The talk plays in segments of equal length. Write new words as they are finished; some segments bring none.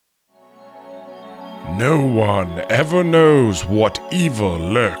No one ever knows what evil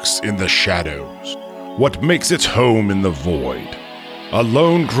lurks in the shadows, what makes its home in the void. A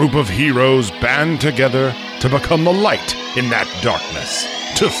lone group of heroes band together to become the light in that darkness,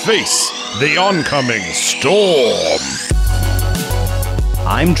 to face the oncoming storm.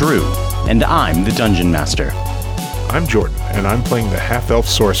 I'm Drew, and I'm the Dungeon Master. I'm Jordan, and I'm playing the half-elf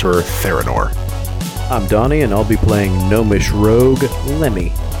sorcerer Theranor. I'm Donnie, and I'll be playing Gnomish Rogue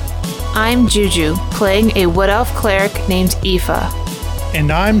Lemmy. I'm Juju, playing a Wood Elf cleric named Aoife. And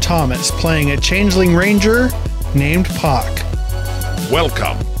I'm Thomas, playing a Changeling Ranger named Pock.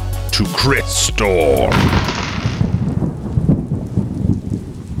 Welcome to Crit Storm.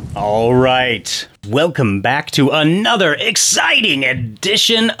 All right, welcome back to another exciting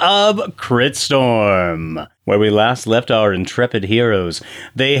edition of Crit Storm. Where we last left our intrepid heroes,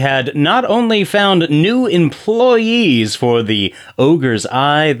 they had not only found new employees for the Ogre's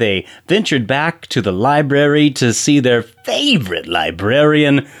Eye, they ventured back to the library to see their favorite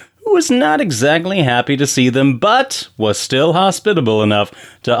librarian, who was not exactly happy to see them, but was still hospitable enough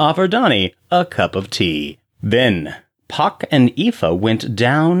to offer Donnie a cup of tea. Then Pock and Aoife went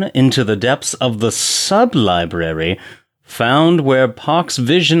down into the depths of the sub-library, found where Pock's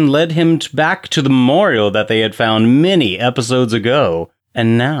vision led him back to the memorial that they had found many episodes ago.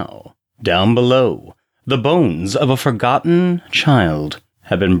 And now, down below, the bones of a forgotten child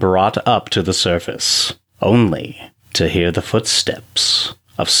have been brought up to the surface, only to hear the footsteps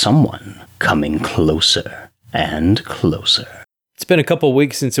of someone coming closer and closer. It's been a couple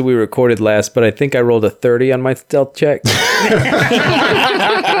weeks since we recorded last, but I think I rolled a 30 on my stealth check.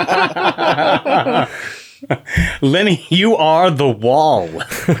 Lenny, you are the wall.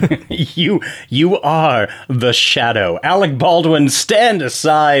 you are the shadow. Alec Baldwin, stand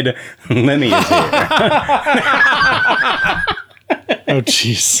aside. Lenny is here. Oh,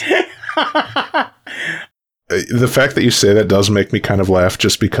 jeez. The fact that you say that does make me kind of laugh,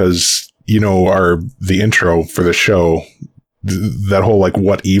 just because, the intro for the show, that whole,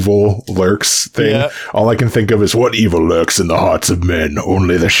 what evil lurks thing. Yeah. All I can think of is what evil lurks in the hearts of men.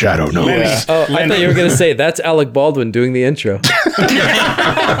 Only the shadow knows. Yeah. Oh, I thought you were going to say that's Alec Baldwin doing the intro.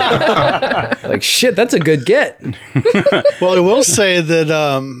 Shit, that's a good get. Well, I will say that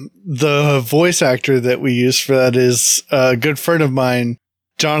the voice actor that we use for that is a good friend of mine,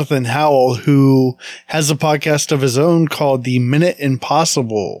 Jonathan Howell, who has a podcast of his own called The Minute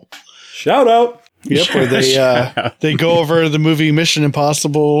Impossible. Shout out. Yep, where they go over the movie Mission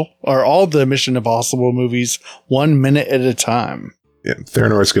Impossible, or all the Mission Impossible movies, 1 minute at a time. Yeah,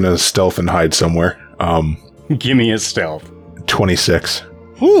 Theranor's going to stealth and hide somewhere. Give me a stealth. 26.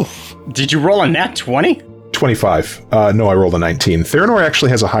 Whew. Did you roll a nat 20? 25. No, I rolled a 19. Theranor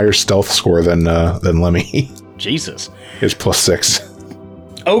actually has a higher stealth score than Lemmy. Jesus. It's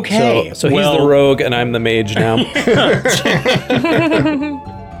 +6. Okay. So he's the rogue and I'm the mage now.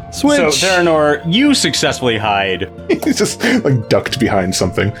 Switch. So Theranor, you successfully hide. He's just ducked behind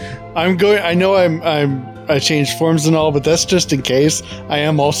something. I know I changed forms and all, but that's just in case. I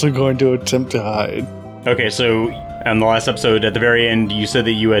am also going to attempt to hide. Okay, so on the last episode, at the very end, you said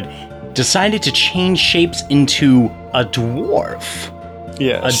that you had decided to change shapes into a dwarf.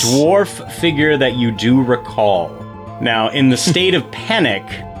 Yes. A dwarf figure that you do recall. Now, in the state of panic,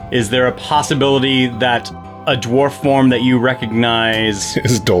 is there a possibility that a dwarf form that you recognize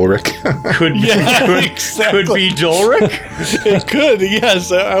is Dolric? could be Dolric? It could,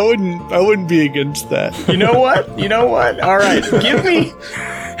 yes. I wouldn't be against that. You know what? All right,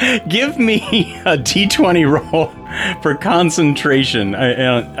 give me a d20 roll for concentration.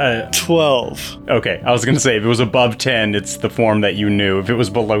 12. Okay, I was gonna say if it was above 10, it's the form that you knew. If it was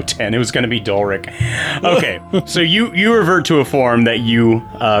below 10, it was gonna be Dolric. Okay, so you revert to a form that you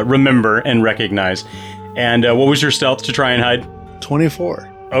remember and recognize. And what was your stealth to try and hide? 24.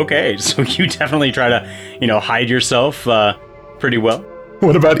 Okay, so you definitely try to, hide yourself pretty well.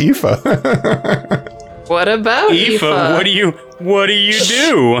 What about Aoife? What about Aoife? What do you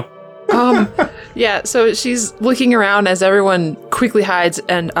do? Yeah, so she's looking around as everyone quickly hides,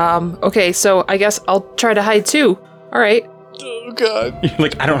 and okay, so I guess I'll try to hide too. All right. Oh, God. You're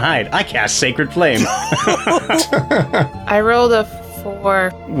like, I don't hide. I cast Sacred Flame. I rolled a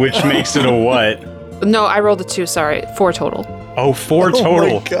 4. Which makes it a what? No, I rolled a 2, sorry. 4 total. Oh, 4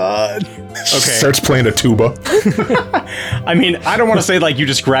 total. Oh, my God. Okay. Starts playing a tuba. I mean, I don't want to say you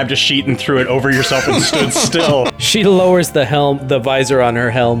just grabbed a sheet and threw it over yourself and stood still. She lowers the visor on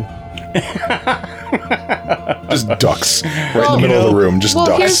her helm. Just ducks. Right in the middle of the room, just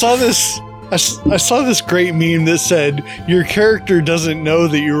ducks. I saw this I saw this great meme that said, your character doesn't know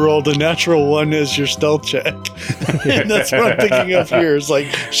that you rolled a natural 1 as your stealth check. And that's what I'm thinking of here. It's like,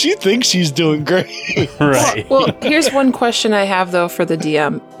 she thinks she's doing great. Right. Well, here's one question I have, though, for the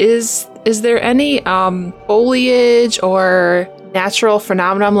DM. Is there any foliage or natural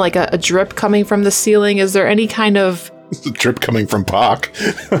phenomenon, like a drip coming from the ceiling? Is there any kind of... The drip coming from Pock.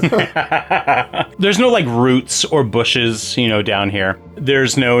 There's no like roots or bushes, down here.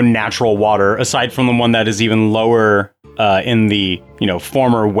 There's no natural water aside from the one that is even lower in the,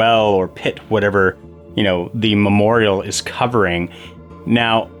 former well or pit, whatever, the memorial is covering.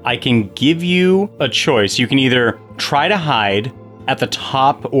 Now, I can give you a choice. You can either try to hide at the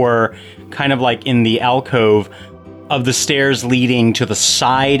top or kind of like in the alcove of the stairs leading to the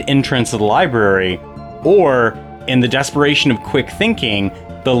side entrance of the library, or in the desperation of quick thinking,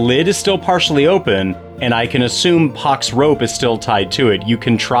 the lid is still partially open, and I can assume Pock's rope is still tied to it. You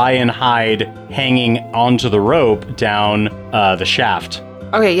can try and hide hanging onto the rope down the shaft.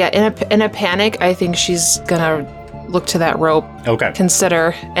 Okay, yeah, in a panic, I think she's gonna look to that rope. Okay.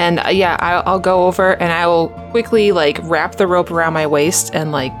 Consider, and I'll go over and I will quickly like wrap the rope around my waist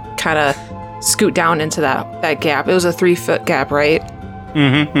and like kind of scoot down into that gap. It was a 3-foot gap, right?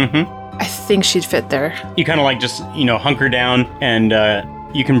 Mm-hmm. I think she'd fit there. You kind of like just, hunker down and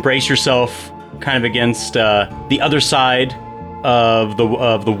you can brace yourself kind of against the other side of the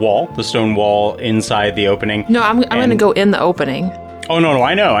wall, the stone wall inside the opening. No, I'm going to go in the opening. Oh, no,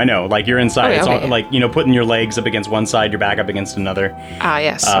 I know. Like you're inside. Okay, it's okay. all, like, putting your legs up against one side, your back up against another. Ah,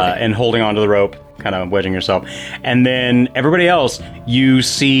 yes. Okay. And holding onto the rope, kind of wedging yourself. And then everybody else, you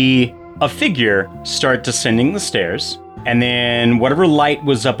see a figure start descending the stairs. And then whatever light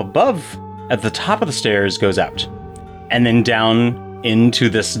was up above at the top of the stairs goes out. And then down into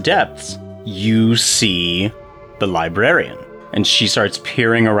this depths, you see the librarian. And she starts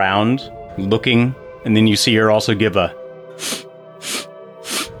peering around, looking. And then you see her also give a...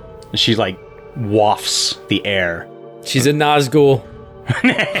 She like wafts the air. She's a Nazgul.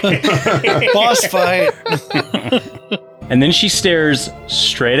 Boss fight. And then she stares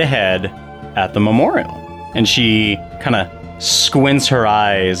straight ahead at the memorial. And she kind of squints her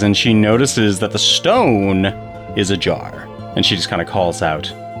eyes and she notices that the stone is ajar. And she just kind of calls out,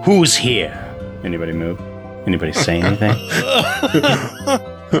 "Who's here?" Anybody move? Anybody say anything?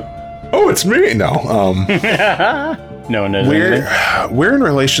 Oh, it's me. No. No one knows anything. We're in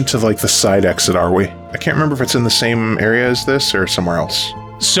relation to like the side exit, are we? I can't remember if it's in the same area as this or somewhere else.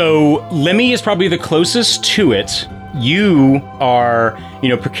 So Lemmy is probably the closest to it. You are,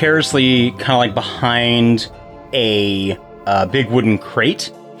 precariously kind of like behind a big wooden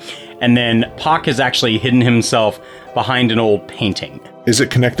crate. And then Pock has actually hidden himself behind an old painting. Is it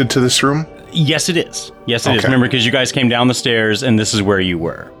connected to this room? Yes, it is. Yes, it is. Okay. Remember, because you guys came down the stairs and this is where you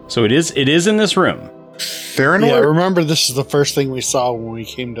were. So it is in this room. Theranor? Yeah, remember this is the first thing we saw when we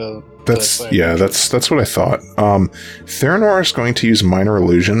came to That's the thing. yeah, that's what I thought. Theranor is going to use minor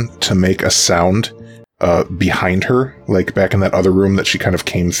illusion to make a sound behind her, like back in that other room that she kind of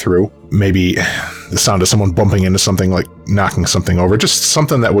came through. Maybe the sound of someone bumping into something, like knocking something over, just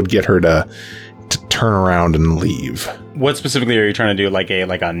something that would get her to turn around and leave. What specifically are you trying to do? Like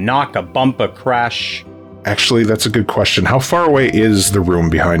a knock, a bump, a crash? Actually, that's a good question. How far away is the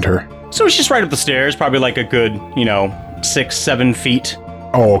room behind her? So it's just right up the stairs, probably like a good, 6-7 feet.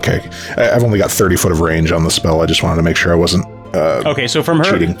 Oh, okay. I've only got 30 foot of range on the spell. I just wanted to make sure I wasn't Okay, so from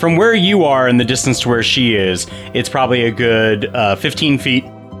cheating. from where you are and the distance to where she is, it's probably a good 15 feet,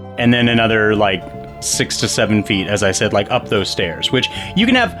 and then another like 6 to 7 feet, as I said, like up those stairs, which you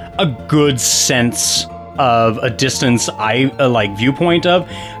can have a good sense of a distance viewpoint of,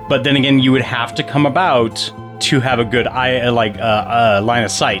 but then again, you would have to come about to have a good line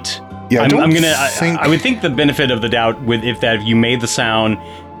of sight. Yeah, I would think the benefit of the doubt if you made the sound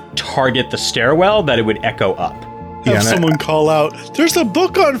target the stairwell, that it would echo up. Have someone call out, "There's a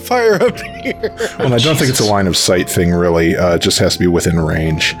book on fire up here." Well, I don't think it's a line of sight thing, really. It just has to be within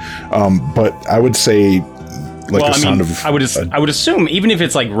range. But I would say, I would assume, even if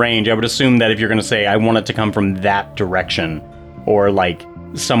it's like range, I would assume that if you're going to say, I want it to come from that direction, or like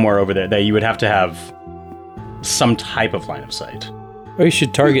somewhere over there, that you would have to have some type of line of sight. Or you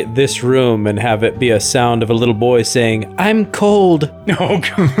should target this room and have it be a sound of a little boy saying, "I'm cold." Oh,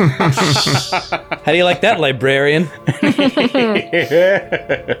 God. How do you like that, librarian?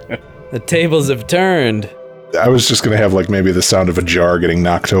 The tables have turned. I was just going to have like maybe the sound of a jar getting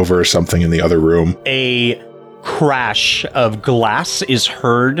knocked over or something in the other room. A crash of glass is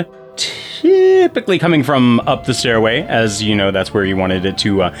heard, typically coming from up the stairway, as you know, that's where you wanted it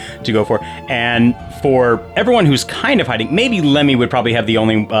to go for. And for everyone who's kind of hiding, maybe Lemmy would probably have the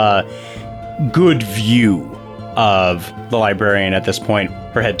only good view of the librarian at this point.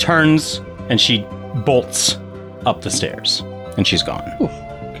 Her head turns and she bolts up the stairs and she's gone.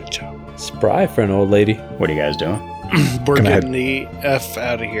 Good job. Spry for an old lady. What are you guys doing? We're Can I getting the F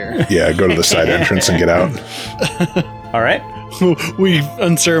out of here. Yeah, go to the side entrance and get out. All right. We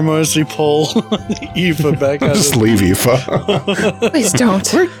unceremoniously pull Eva back out. Just leave Aoife. Please don't.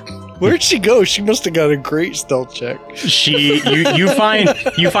 Where'd she go? She must have got a great stealth check. You find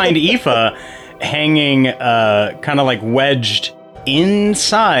Aoife hanging kind of like wedged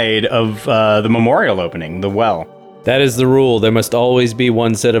inside of the memorial opening, the well. That is the rule. There must always be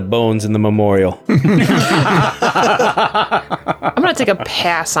one set of bones in the memorial. I'm gonna take a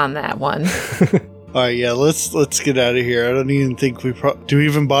pass on that one. All right, yeah, let's get out of here. I don't even think do we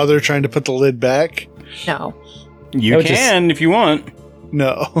even bother trying to put the lid back? No. You can if you want.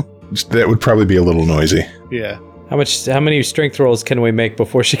 No. That would probably be a little noisy. Yeah. How many strength rolls can we make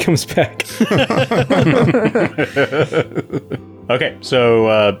before she comes back? Okay,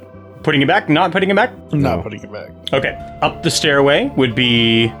 so putting it back, not putting it back? I'm not putting it back. Okay, up the stairway would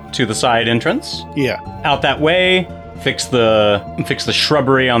be to the side entrance. Yeah. Out that way, fix the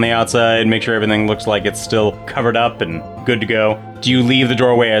shrubbery on the outside, make sure everything looks like it's still covered up and good to go. Do you leave the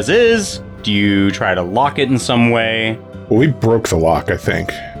doorway as is? Do you try to lock it in some way? Well, we broke the lock, I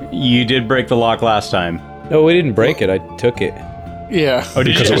think. You did break the lock last time. No, we didn't break it. I took it. Yeah. Oh,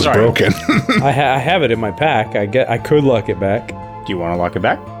 did Because you? it was Sorry. broken. I have it in my pack. I could lock it back. Do you want to lock it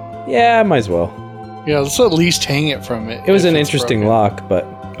back? Yeah, I might as well. Yeah, let's at least hang it from it. It was if an it's interesting broken. lock, but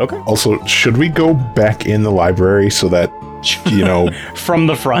Okay. Also, should we go back in the library so that, you know, From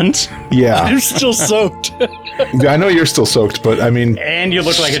the front, yeah. I'm still soaked. I know you're still soaked, but I mean, and you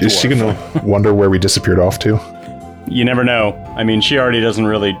look like a dwarf. is she going to wonder where we disappeared off to? You never know. I mean, she already doesn't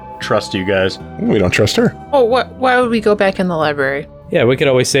really trust you guys. We don't trust her. Oh, why would we go back in the library? yeah, we could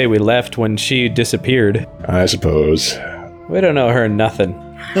always say we left when she disappeared. I suppose. We don't know her nothing.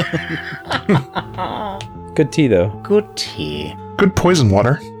 Good tea, though. Good tea. Good poison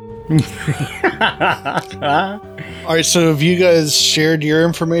water. All right, so have you guys shared your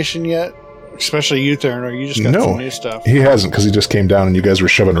information yet? Especially you, Theron, or you just got No. some new stuff? He hasn't because he just came down and you guys were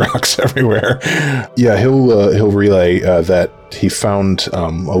shoving rocks everywhere. Yeah, he'll relay that he found a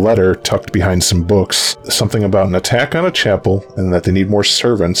letter tucked behind some books, something about an attack on a chapel and that they need more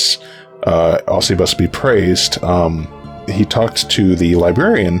servants. Also, must be praised. He talked to the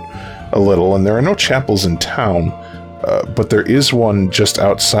librarian a little, and there are no chapels in town, but there is one just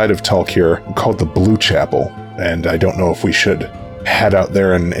outside of Talkir called the Blue Chapel, and I don't know if we should head out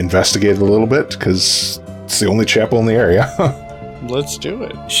there and investigate a little bit, because it's the only chapel in the area. Let's do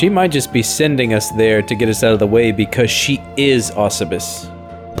it. She might just be sending us there to get us out of the way because she is Osibus.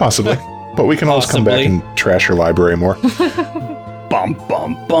 Possibly. But we can always come back Possibly. and trash her library more. Bum,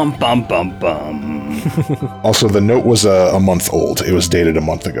 bum, bum, bum, bum, bum. Also, the note was a month old. It was dated a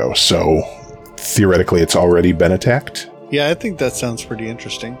month ago, so theoretically it's already been attacked. Yeah, I think that sounds pretty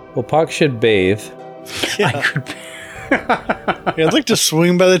interesting. Well, Puck should bathe. I could... Yeah, I'd like to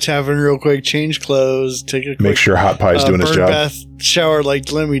swing by the tavern real quick, change clothes, take a quick Make sure Hot Pie's doing his bird job. bath shower like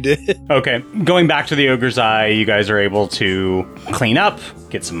Lemmy did. Okay, going back to the Ogre's Eye, you guys are able to clean up,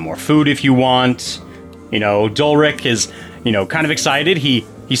 get some more food if you want. You know, Dulric is, kind of excited. He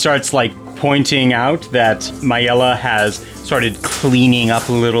starts, pointing out that Mayella has started cleaning up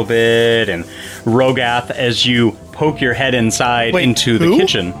a little bit, and Rogath, as you poke your head inside Wait, into the who?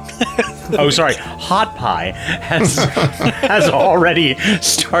 kitchen... Oh, sorry. Hot Pie has already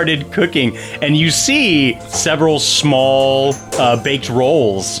started cooking, and you see several small baked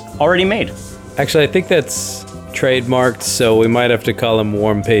rolls already made. Actually, I think that's trademarked, so we might have to call him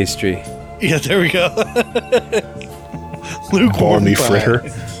Warm Pastry. Yeah, there we go. Lukewarm Balmy pie. fritter.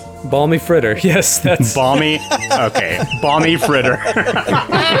 Balmy fritter. Yes, that's... Balmy. Okay, balmy fritter.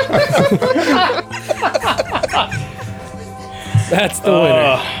 That's the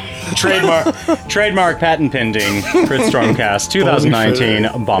winner. Trademark patent pending. Crit Stormcast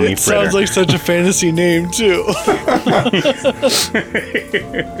 2019 Balmy It fritter. sounds like such a fantasy name, too.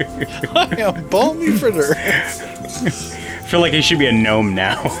 I am Balmy Fritter. I feel like he should be a gnome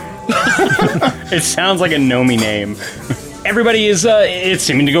now. It sounds like a gnomey name. Everybody is, it's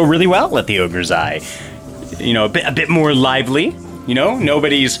seeming to go really well at the Ogre's Eye. A bit more lively.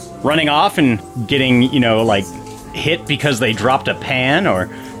 Nobody's running off and getting, hit because they dropped a pan or,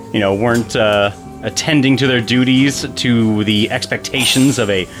 weren't attending to their duties to the expectations of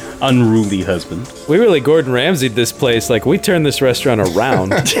a unruly husband. We really Gordon Ramsay'd this place. We turned this restaurant around.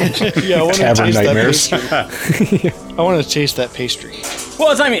 Yeah, I want to Tavern taste nightmares. that pastry. I want to taste that pastry.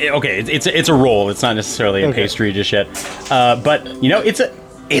 Well, it's a roll. It's not necessarily a pastry just yet. But it's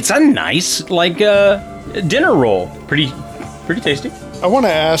It's a nice, like, dinner roll. Pretty tasty. I want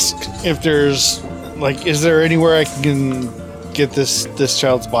to ask if there's, like, is there anywhere I can get this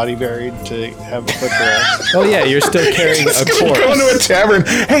child's body buried to have put to rest? Oh yeah, you're still carrying a corpse. Go into a tavern.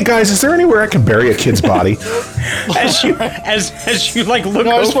 Hey guys, is there anywhere I can bury a kid's body? As you like look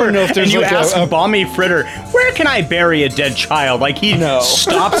No, I just over wanna know if there's, and you like, ask a- Balmy Fritter, where can I bury a dead child? Like he No.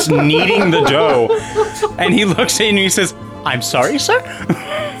 stops kneading the dough, and he looks at you and he says, "I'm sorry, sir."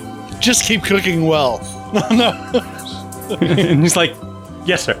 Just keep cooking well. No. And he's like,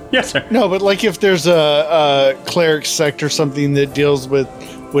 "Yes, sir. Yes, sir." No, but like if there's a cleric sect or something that deals with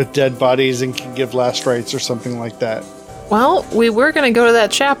dead bodies and can give last rites or something like that. Well, we were going to go to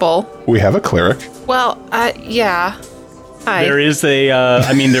that chapel. We have a cleric. Well, yeah. Hi. There is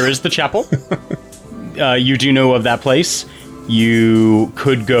there is the chapel. You do know of that place. You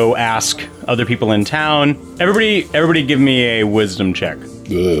could go ask other people in town. Everybody give me a wisdom check.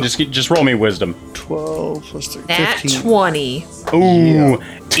 Ugh. Just roll me wisdom. 12 plus 3, Nat 15. 20. Ooh,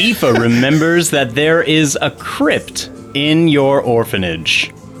 Aoife remembers that there is a crypt in your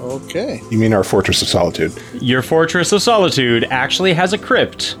orphanage. Okay. You mean our Fortress of Solitude? Your Fortress of Solitude actually has a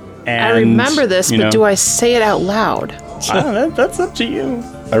crypt. And, I remember this, but do I say it out loud? That's up to you.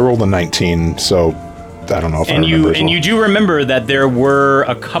 I rolled a 19, so I don't know if I remember as well. You do remember that there were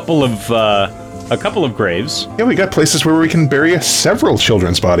a couple of graves. Yeah, we got places where we can bury several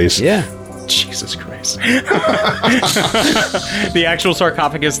children's bodies. Yeah. Jesus Christ. The actual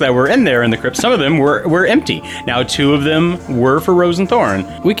sarcophagus that were in there in the crypt, some of them were empty. Now, 2 of them were for Rose and Thorn.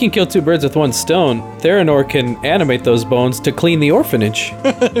 We can kill 2 birds with 1 stone. Theranor can animate those bones to clean the orphanage.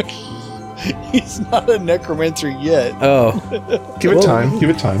 He's not a necromancer yet. Oh. Give it time. Give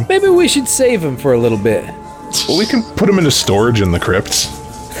it time. Maybe we should save him for a little bit. Well, we can put them into storage in the crypts.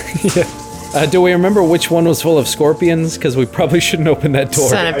 Do we remember which one was full of scorpions? Because we probably shouldn't open that door.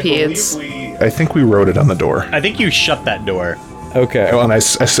 Centipedes. I think we wrote it on the door. I think you shut that door. Okay. Oh, and I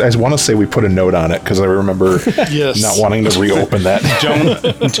want to say we put a note on it because I remember Yes. not wanting to reopen that.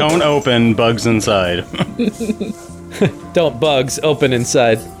 Don't open, bugs inside. Don't bugs open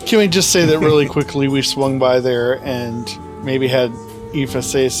inside. Can we just say that really quickly? We swung by there and maybe had Aoife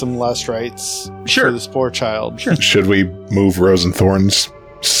say some last rites Sure. for this poor child. Should we move Rose and Thorn's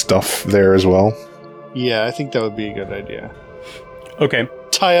stuff there as well? Yeah, I think that would be a good idea. Okay.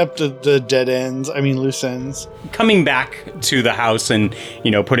 Tie up the dead ends. I mean, loose ends. Coming back to the house and,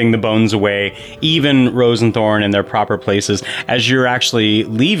 putting the bones away, even Rose and Thorn in their proper places, as you're actually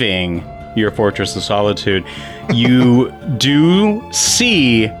leaving your Fortress of Solitude, you do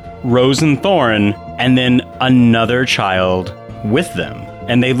see Rose and Thorn and then another child with them.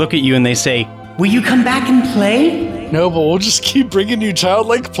 And they look at you and they say, "Will you come back and play?" No, but we'll just keep bringing you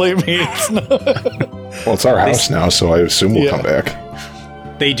childlike playmates. Well, it's our house now, so I assume we'll come back.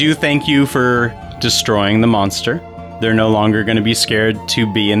 They do thank you for destroying the monster. They're no longer going to be scared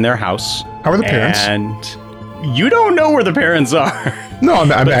to be in their house. How are the parents? And you don't know where the parents are. No,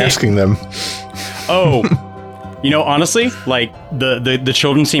 I'm asking them. Oh, honestly, like the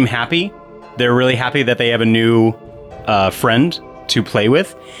children seem happy. They're really happy that they have a new friend to play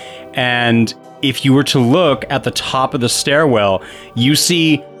with. And if you were to look at the top of the stairwell, you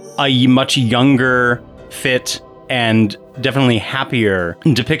see a much younger, fit, and definitely happier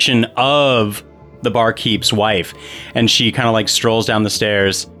depiction of the barkeep's wife. And she kind of like strolls down the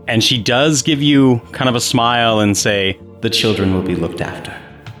stairs, and she does give you kind of a smile and say, "The children will be looked after."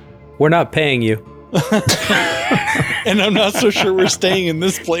 We're not paying you. And I'm not so sure we're staying in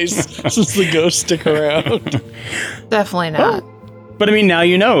this place since the ghosts stick around. Definitely not. But I mean, now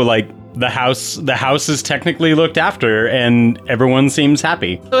you know, like, the house is technically looked after and everyone seems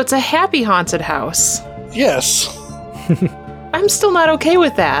happy. So it's a happy haunted house. Yes. I'm still not okay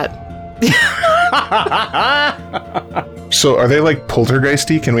with that. So are they like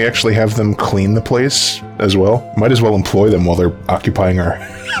poltergeisty? Can we actually have them clean the place as well? Might as well employ them while they're occupying our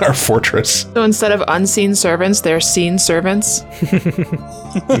fortress. So instead of unseen servants, they're seen servants.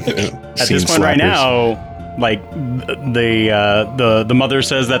 At this point right now, like, the mother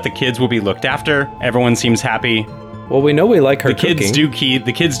says that the kids will be looked after. Everyone seems happy. Well, we know we like her The kids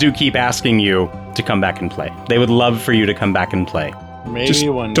cooking. do keep asking you to come back and play. They would love for you to come back and play. Maybe Just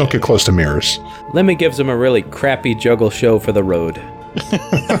one don't day. get close to mirrors. Lemmy gives him a really crappy juggle show for the road.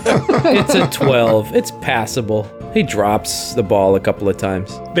 It's a 12. It's passable. He drops the ball a couple of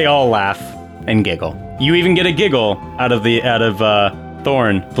times. They all laugh and giggle. You even get a giggle out of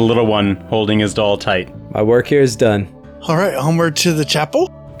Thorn, the little one holding his doll tight. My work here is done. All right, onward to the chapel.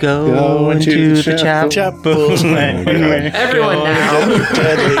 Go into the chapel. Chapel. Everyone now.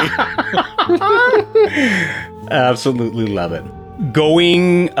 Deadly. Absolutely love it.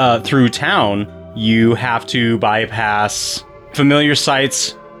 going through town, you have to bypass familiar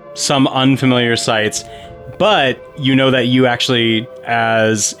sights, some unfamiliar sights, but you know that you actually,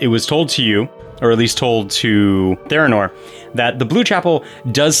 as it was told to you, or at least told to Theranor, that the Blue Chapel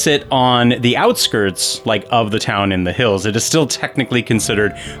does sit on the outskirts, like, of the town in the hills. It is still technically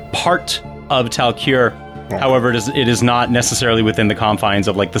considered part of Tal'Kur. However, it is not necessarily within the confines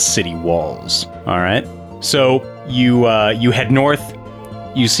of, like, the city walls. All right. So you head north.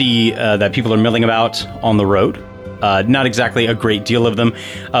 You see that people are milling about on the road. Not exactly a great deal of them.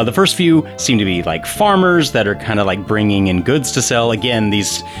 The first few seem to be like farmers that are kind of like bringing in goods to sell. Again,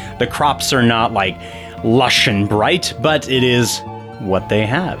 the crops are not like lush and bright, but it is what they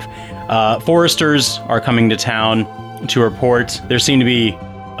have. Foresters are coming to town to report. There seem to be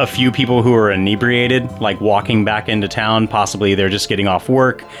a few people who are inebriated, like walking back into town. Possibly they're just getting off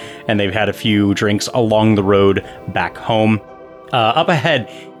work and they've had a few drinks along the road back home. Up ahead,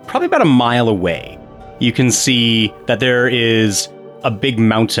 probably about a mile away, you can see that there is a big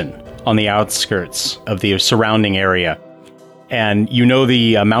mountain on the outskirts of the surrounding area. And you know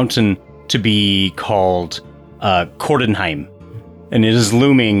the mountain to be called Kordenheim. And it is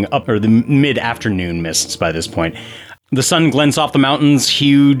looming up, or the mid-afternoon mists by this point. The sun glints off the mountains,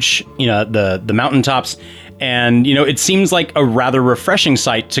 huge, the mountaintops. And, it seems like a rather refreshing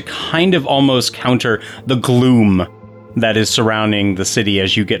sight to kind of almost counter the gloom that is surrounding the city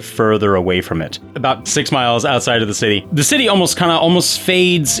as you get further away from it. About 6 miles outside of the city almost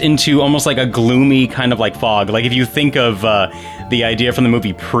fades into almost like a gloomy kind of like fog. Like if you think of the idea from the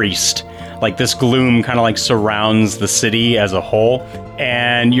movie Priest, like this gloom kind of like surrounds the city as a whole,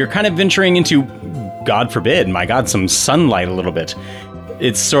 and you're kind of venturing into, God forbid, my God, some sunlight a little bit.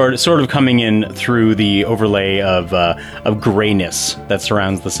 It's sort of coming in through the overlay of grayness that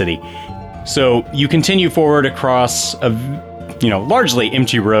surrounds the city. So you continue forward across a, largely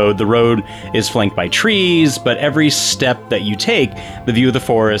empty road. The road is flanked by trees, but every step that you take, the view of the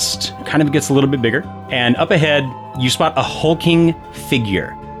forest kind of gets a little bit bigger. And up ahead, you spot a hulking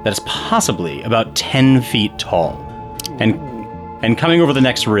figure that is possibly about 10 feet tall and coming over the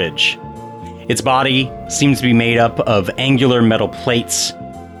next ridge. Its body seems to be made up of angular metal plates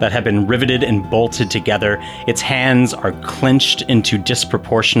that have been riveted and bolted together. Its hands are clenched into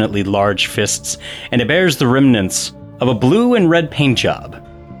disproportionately large fists, and it bears the remnants of a blue and red paint job,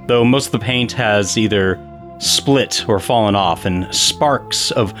 though most of the paint has either split or fallen off, and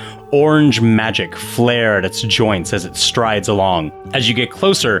sparks of orange magic flare at its joints as it strides along. As you get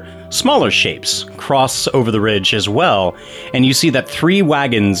closer, smaller shapes cross over the ridge as well, and you see that 3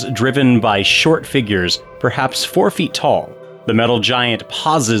 wagons driven by short figures, perhaps 4 feet tall. The metal giant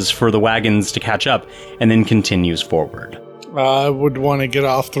pauses for the wagons to catch up and then continues forward. I would want to get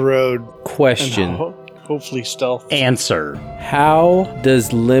off the road. Question. Hopefully stealth. Answer. How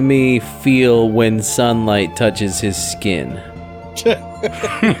does Lemmy feel when sunlight touches his skin?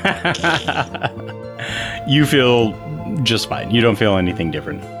 You feel just fine. You don't feel anything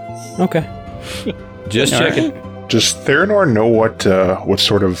different. Okay. Just checking. Does Theranor know what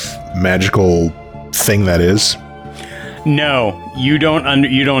sort of magical thing that is? No, you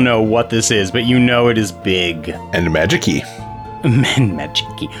don't know what this is, but you know it is big. And magic-y.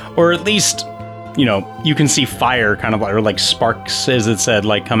 Magic-y. Or at least, you can see fire kind of like sparks, as it said,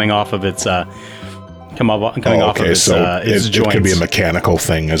 like coming off of its off of its joints. It could be a mechanical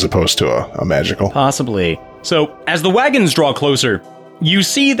thing as opposed to a magical. Possibly. So, as the wagons draw closer, you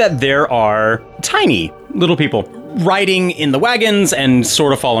see that there are tiny little people riding in the wagons and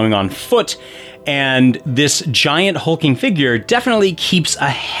sort of following on foot. And this giant hulking figure definitely keeps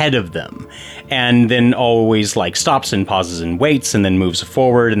ahead of them, and then always like stops and pauses and waits, and then moves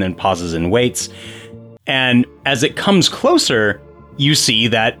forward and then pauses and waits. And as it comes closer, you see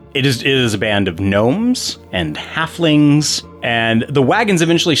that it is a band of gnomes and halflings, and the wagons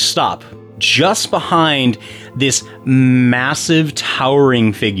eventually stop just behind this massive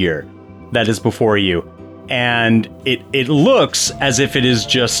towering figure that is before you. And it looks as if it is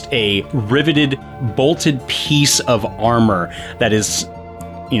just a riveted, bolted piece of armor that is,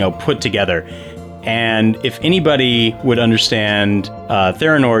 put together. And if anybody would understand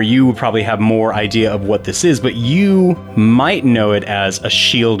Theranor, you would probably have more idea of what this is, but you might know it as a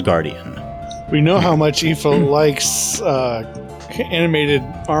shield guardian. We know how much Aoife likes animated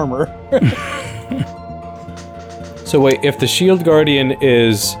armor. So wait, if the shield guardian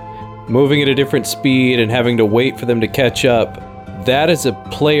is moving at a different speed and having to wait for them to catch up, that is a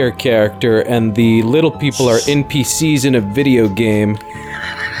player character, and the little people are NPCs in a video game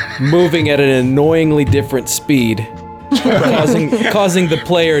moving at an annoyingly different speed. causing the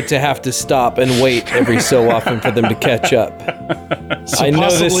player to have to stop and wait every so often for them to catch up. So I know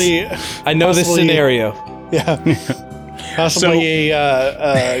possibly, this scenario. Yeah. Possibly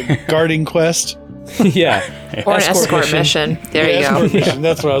a guarding quest. Yeah. Or an escort mission. There you go. Escort mission,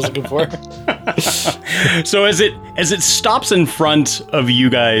 that's what I was looking for. So as it stops in front of you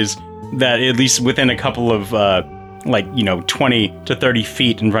guys, that at least within a couple of 20 to 30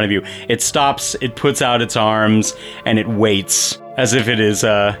 feet in front of you, it stops, it puts out its arms, and it waits as if it is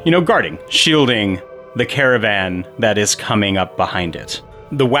guarding, shielding the caravan that is coming up behind it.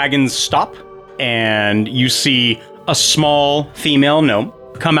 The wagons stop, and you see a small female gnome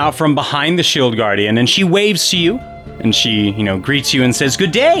come out from behind the shield guardian, and she waves to you, and she, greets you and says,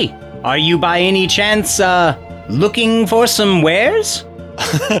 "Good day. Are you by any chance looking for some wares?"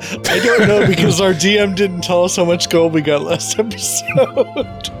 I don't know, because our DM didn't tell us how much gold we got last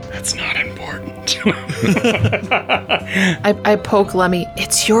episode. That's not important. I poke Lemmy.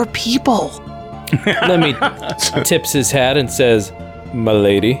 It's your people. Lemmy tips his hat and says, "My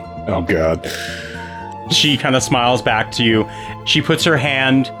lady." Oh, God. She kind of smiles back to you. She puts her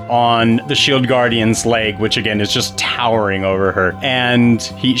hand on the shield guardian's leg, which again is just towering over her. And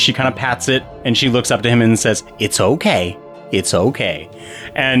she kind of pats it, and she looks up to him and says, "It's okay. It's okay."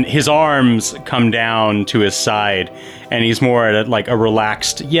 And his arms come down to his side, and he's more at a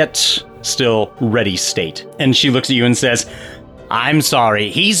relaxed yet still ready state. And she looks at you and says, "I'm sorry.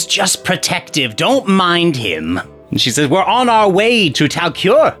 He's just protective. Don't mind him." And she says, "We're on our way to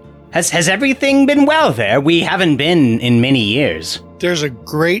Talcure. Has everything been well there? We haven't been in many years." There's a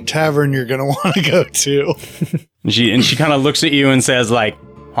great tavern you're going to want to go to. And she kind of looks at you and says, "I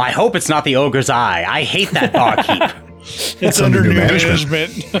hope it's not the Ogre's Eye. I hate that barkeep." It's under new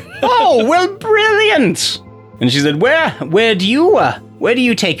management. "Oh, well, brilliant." And she said, Where do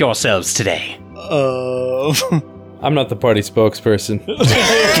you take yourselves today?" I'm not the party spokesperson.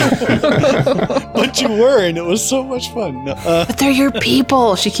 But you were, and it was so much fun. But they're your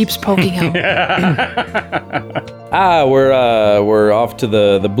people. She keeps poking him. We're off to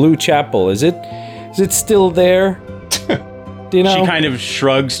the Blue Chapel. Is it still there? Do you know? She kind of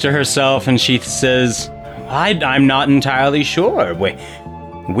shrugs to herself and she says, I'm not entirely sure.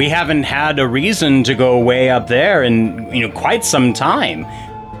 We haven't had a reason to go way up there in quite some time.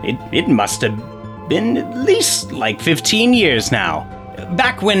 It must have been at least 15 years now.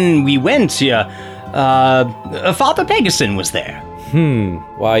 Back when we went, Father Pegasus was there.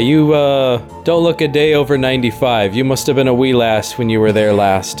 Why, you don't look a day over 95. You must have been a wee lass when you were there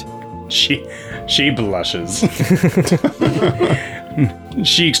last. She blushes.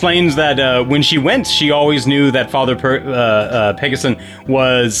 She explains that when she went, she always knew that Father Pegasus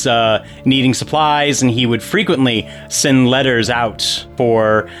was needing supplies, and he would frequently send letters out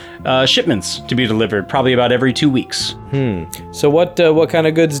for shipments to be delivered, probably about every 2 weeks. So what kind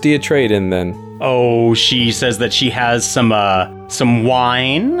of goods do you trade in then? Oh, she says that she has some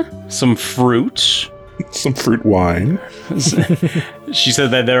wine, some fruit. Some fruit wine. She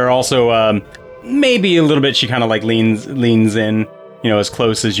said that there are also maybe a little bit. She kind of leans in, as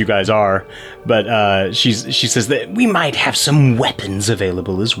close as you guys are. But she says that we might have some weapons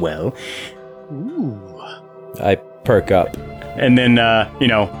available as well. Ooh. I perk up. And then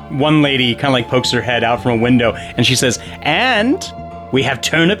one lady kind of pokes her head out from a window, and she says, "And we have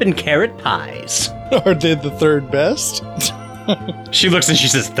turnip and carrot pies." Are they the third best? She looks and she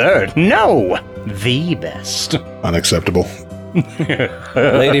says, "Third? No, the best." Unacceptable.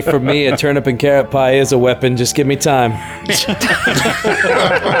 Lady, for me, a turnip and carrot pie is a weapon. Just give me time.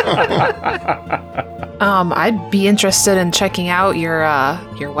 I'd be interested in checking out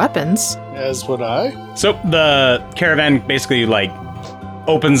your weapons. As would I. So the caravan basically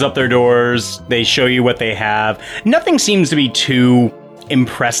opens up their doors. They show you what they have. Nothing seems to be too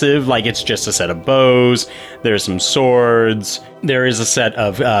impressive. It's just a set of bows. There's some swords. There is a set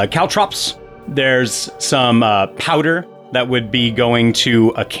of caltrops. There's some powder that would be going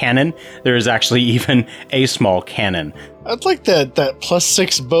to a cannon. There is actually even a small cannon. I'd like that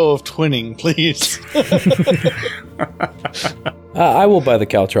 +6 bow of twinning, please. I will buy the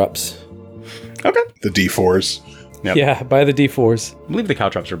caltrops. Okay. The D4s. Yep. Yeah, buy the D4s. I believe the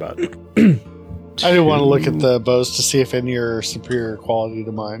caltrops are about. I do want to look at the bows to see if any are superior quality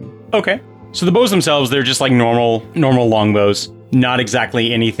to mine. Okay. So the bows themselves, they're just normal longbows. Not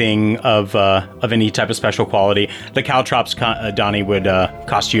exactly anything of any type of special quality. The caltrops, Donnie, would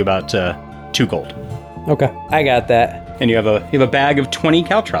cost you about 2 gold. Okay, I got that. And you have a bag of 20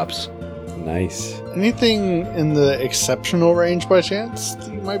 caltrops. Nice. Anything in the exceptional range by chance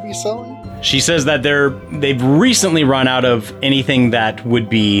that you might be selling? She says that they've recently run out of anything that would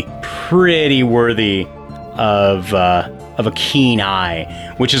be pretty worthy of a keen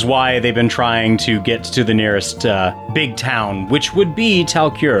eye, which is why they've been trying to get to the nearest big town, which would be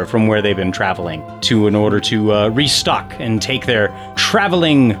Talcure, from where they've been traveling to in order to restock and take their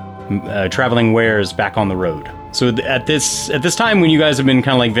traveling wares back on the road. So at this time, when you guys have been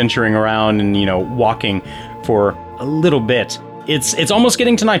kind of like venturing around and walking for a little bit, it's almost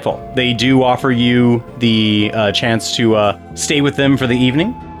getting to nightfall. They do offer you the chance to stay with them for the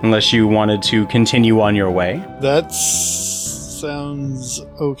evening, unless you wanted to continue on your way. That sounds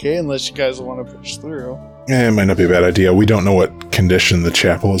okay, unless you guys want to push through. It might not be a bad idea. We don't know what condition the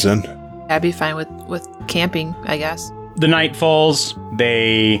chapel is in. I'd be fine with camping, I guess. The night falls.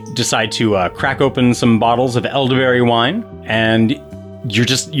 They decide to crack open some bottles of elderberry wine, and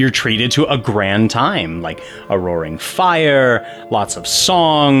you're treated to a grand time, like a roaring fire, lots of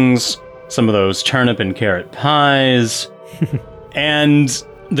songs, some of those turnip and carrot pies, and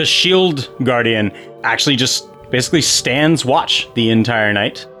the shield guardian actually just basically stands watch the entire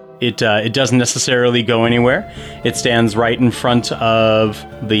night. It doesn't necessarily go anywhere. It stands right in front of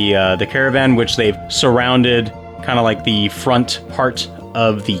the caravan, which they've surrounded, kind of like the front part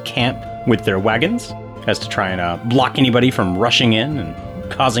of the camp with their wagons, as to try and block anybody from rushing in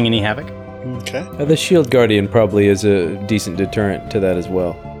and causing any havoc. Okay. The shield guardian probably is a decent deterrent to that as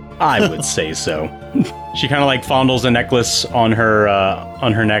well. I would say so. She kind of like fondles a necklace on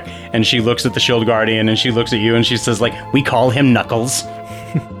her neck, and she looks at the shield guardian, and she looks at you, and she says, like, "We call him Knuckles."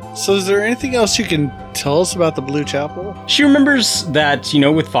 So is there anything else you can tell us about the Blue Chapel? She remembers that,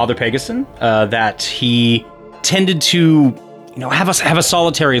 with Father Pegason, that he tended to, have a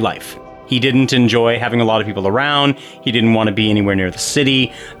solitary life. He didn't enjoy having a lot of people around. He didn't want to be anywhere near the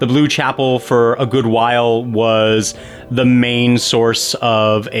city. The Blue Chapel, for a good while, was the main source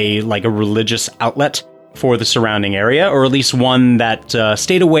of a religious outlet for the surrounding area, or at least one that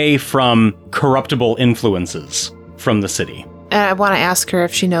stayed away from corruptible influences from the city. And I want to ask her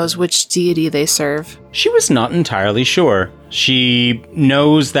if she knows which deity they serve. She was not entirely sure. She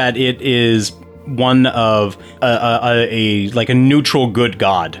knows that it is one of a neutral good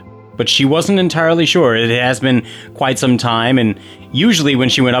god, but she wasn't entirely sure. It has been quite some time, and usually when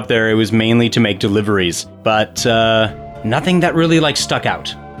she went up there, it was mainly to make deliveries, but nothing that really stuck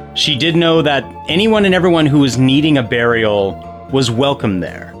out. She did know that anyone and everyone who was needing a burial was welcome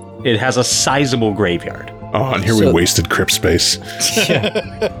there. It has a sizable graveyard. Oh, and here we wasted crypt space.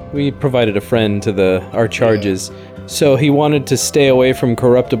 We provided a friend to our charges, so he wanted to stay away from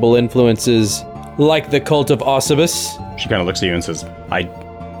corruptible influences like the cult of Ossibus. She kind of looks at you and says,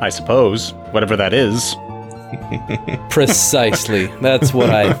 I suppose, whatever that is. Precisely. That's what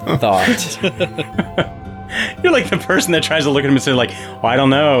I thought. You're like the person that tries to look at him and say, well, I don't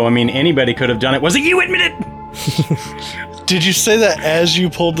know. I mean, anybody could have done it. Was it you? Admit it! Did you say that as you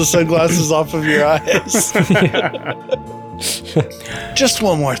pulled the sunglasses off of your eyes? Just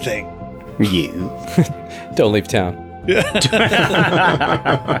one more thing. You. Don't leave town.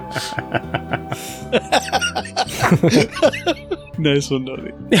 Nice one,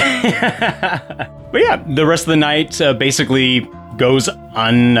 Noni. But yeah, the rest of the night basically goes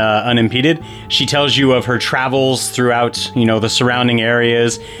unimpeded. She tells you of her travels throughout, the surrounding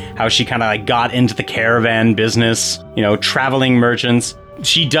areas, how she kind of got into the caravan business, traveling merchants.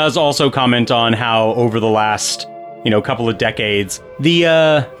 She does also comment on how over the last, couple of decades, the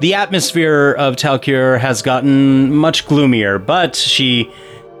atmosphere of Talcure has gotten much gloomier, but she,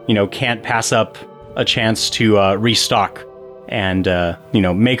 can't pass up a chance to restock and,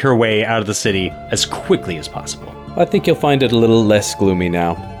 make her way out of the city as quickly as possible. I think you'll find it a little less gloomy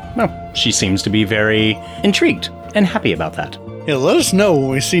now. Well, she seems to be very intrigued and happy about that. Yeah, let us know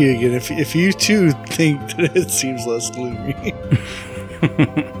when we see you again if you too think that it seems less gloomy.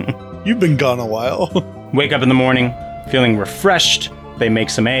 You've been gone a while. Wake up in the morning, feeling refreshed. They make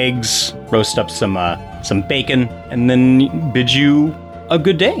some eggs, roast up some bacon, and then bid you a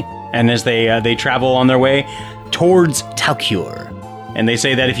good day. And as they travel on their way towards Talcure, and they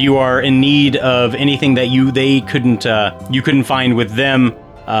say that if you are in need of anything that you couldn't find with them,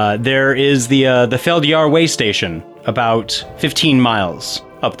 there is the Feldyar way station about 15 miles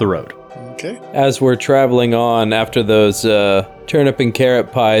up the road. Okay. As we're traveling on after those turnip and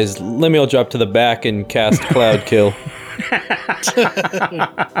carrot pies, Lemmy will drop to the back and cast Cloud Kill.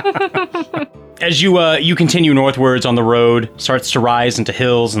 As you continue northwards on the road, starts to rise into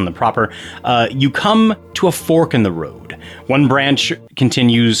hills and the proper, you come to a fork in the road. One branch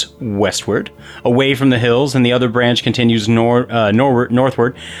continues westward, away from the hills, and the other branch continues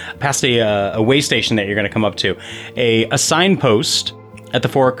northward, past a way station that you're going to come up to. A signpost at the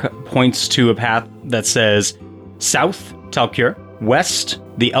fork points to a path that says south, Talcure, west,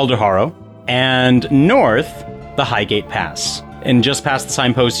 the Elder Harrow, and north, the Highgate Pass. And just past the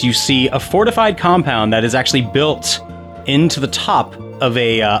signpost, you see a fortified compound that is actually built into the top of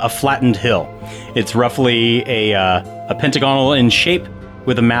a flattened hill. It's roughly a pentagonal in shape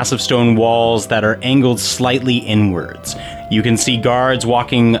with a massive stone walls that are angled slightly inwards. You can see guards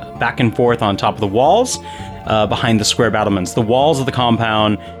walking back and forth on top of the walls behind the square battlements. The walls of the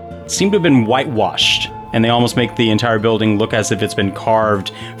compound seem to have been whitewashed, and they almost make the entire building look as if it's been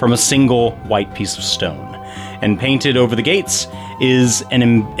carved from a single white piece of stone. And painted over the gates is an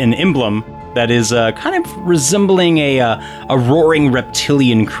emblem that is kind of resembling a roaring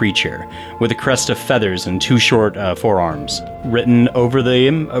reptilian creature with a crest of feathers and 2 short forearms. Written over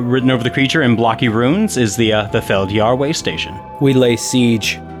the creature in blocky runes is the Theldjar way station. We lay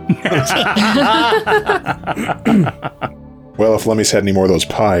siege. Well, if Lemmy's had any more of those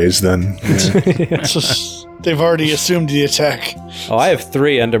pies, then It's just, they've already assumed the attack. Oh, I have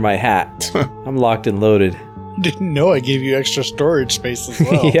 3 under my hat. I'm locked and loaded. Didn't know I gave you extra storage space as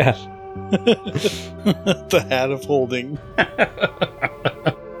well. Yeah. The hat of holding.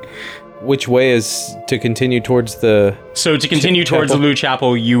 Which way is to continue towards the... So to continue towards the Blue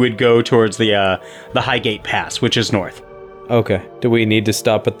Chapel, you would go towards the Highgate Pass, which is north. Okay. Do we need to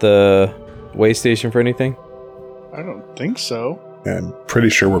stop at the way station for anything? I don't think so. I'm pretty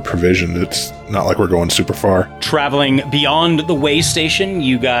sure we're provisioned. It's not like we're going super far. Traveling beyond the way station,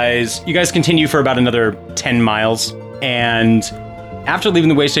 you guys continue for about another 10 miles, and after leaving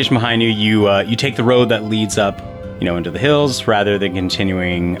the way station behind you, you take the road that leads up, into the hills rather than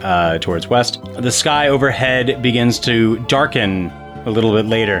continuing towards west. The sky overhead begins to darken a little bit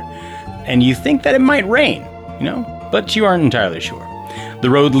later, and you think that it might rain, but you aren't entirely sure. The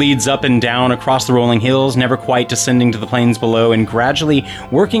road leads up and down across the rolling hills, never quite descending to the plains below and gradually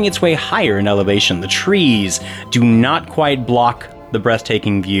working its way higher in elevation. The trees do not quite block the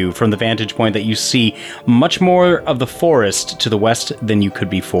breathtaking view from the vantage point that you see much more of the forest to the west than you could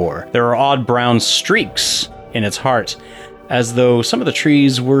before. There are odd brown streaks in its heart, as though some of the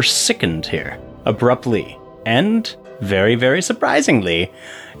trees were sickened here, abruptly. And, very, very surprisingly,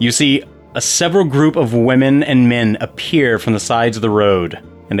 you see several group of women and men appear from the sides of the road,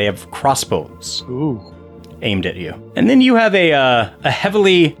 and they have crossbows aimed at you. And then you have a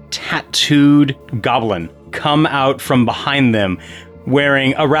heavily tattooed goblin come out from behind them,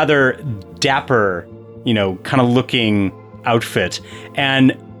 wearing a rather dapper, kind of looking outfit,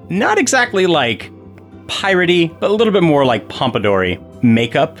 and not exactly like piratey, but a little bit more like pompadour-y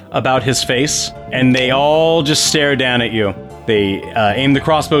makeup about his face, and they all just stare down at you. They aim the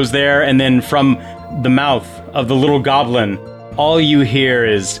crossbows there, and then from the mouth of the little goblin, all you hear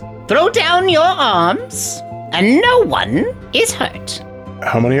is, "Throw down your arms, and no one is hurt."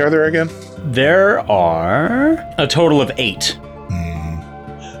 How many are there again? there are a total of 8.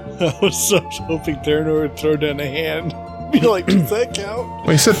 I was so hoping Theranor would throw down a hand. Be like, does that count?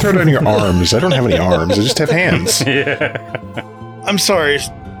 Well, you said throw down your arms. I don't have any arms. I just have hands. I'm sorry,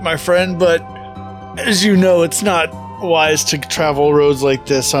 my friend, but as you know, it's not wise to travel roads like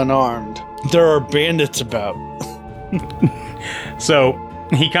this unarmed. There are bandits about. So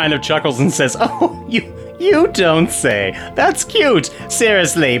he kind of chuckles and says, "Oh, you don't say. That's cute.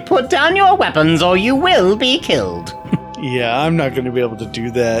 Seriously, put down your weapons or you will be killed." Yeah, I'm not going to be able to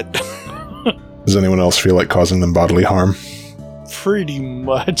do that. Does anyone else feel like causing them bodily harm? Pretty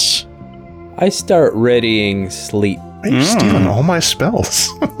much. I start readying sleep. Are you stealing all my spells?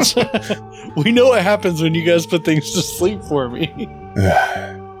 We know what happens when you guys put things to sleep for me.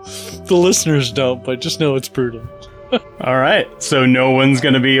 The listeners don't, but just know it's prudent. All right, so no one's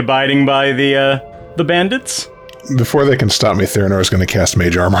going to be abiding by the bandits? Before they can stop me, Theranor is going to cast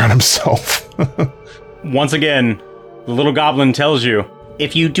Mage Armor on himself. Once again, the little goblin tells you,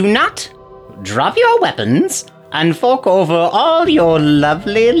 If you do not drop your weapons and fork over all your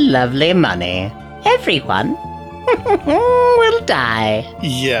lovely, lovely money, everyone will die.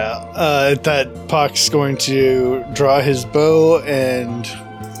 Yeah, that Pock's going to draw his bow and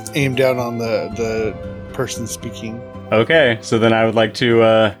aim down on the person speaking. Okay, so then I would like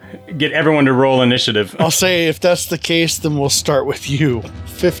to get everyone to roll initiative. I'll say if that's the case, then we'll start with you.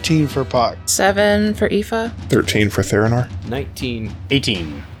 15 for Pock. 7 for Aoife. 13 for Theranor. 19.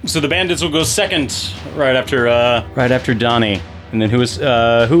 18. So the bandits will go second right after Donnie. And then who was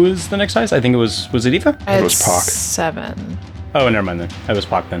the next highest? I think it was it Aoife? It was Pock. 7. Oh, never mind then. I was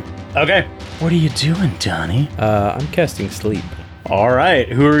Pock then. Okay. What are you doing, Donnie? I'm casting sleep. All right.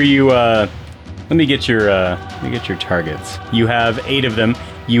 Who are you? Let me get your targets. You have 8 of them.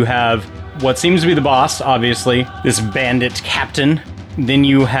 You have what seems to be the boss, obviously, this bandit captain. Then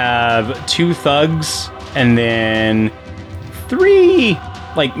you have 2 thugs, and then 3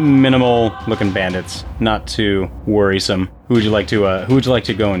 like minimal looking bandits, not too worrisome. Who would you like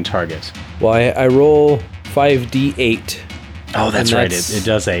to go and target? Well, I roll 5d8. Oh, that's And right. that's- It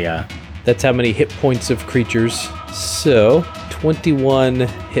does a That's how many hit points of creatures. So, 21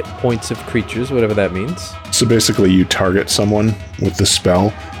 hit points of creatures, whatever that means. So basically, you target someone with the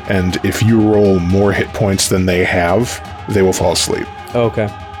spell, and if you roll more hit points than they have, they will fall asleep. Okay.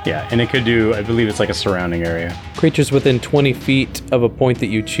 yeah, and it could do. I believe it's like a surrounding area. Creatures within 20 feet of a point that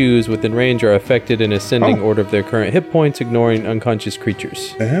you choose within range are affected in ascending order of their current hit points, ignoring unconscious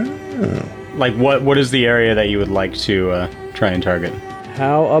creatures. Like what is the area that you would like to try and target?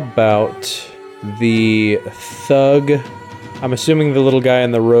 How about the thug? I'm assuming the little guy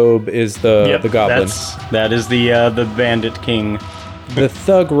in the robe is the goblin. That is the bandit king. The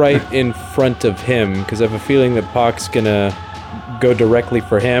thug right in front of him, because I have a feeling that Pock's gonna go directly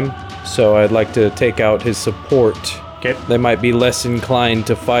for him. So I'd like to take out his support. Okay. They might be less inclined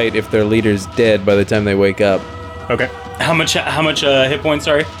to fight if their leader's dead by the time they wake up. Okay. How much hit points?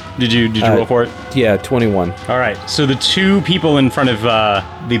 Sorry. Did you roll for it? Yeah, 21. All right. So the two people in front of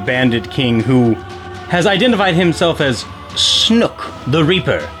the bandit king, who has identified himself as Snook, the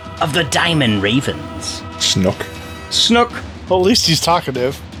Reaper of the Diamond Ravens. Snook. Snook. Well, at least he's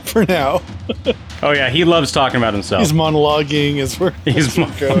talkative for now. Oh yeah, he loves talking about himself. He's monologuing as we're He's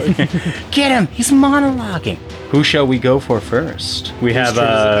going. Get him! He's monologuing. Who shall we go for first? We have, turn is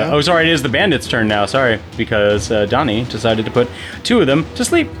it now? oh, sorry, it is the bandit's turn now, sorry, because Donnie decided to put two of them to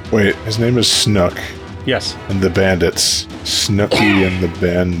sleep. Wait, his name is Snook, Yes. and the bandits. Snooky and the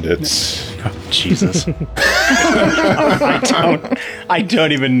bandits. Oh, Jesus. I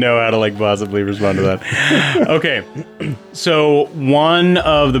don't even know how to, like, possibly respond to that. Okay, so one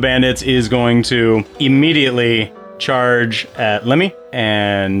of the bandits is going to immediately charge at Lemmy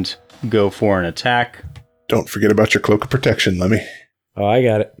and go for an attack. Don't forget about your cloak of protection, Lemmy. Oh, I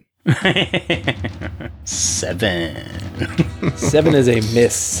got it. 7. 7 is a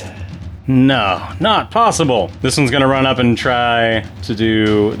miss. No, not possible. This one's gonna run up and try to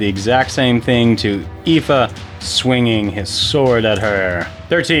do the exact same thing to Aoife, swinging his sword at her.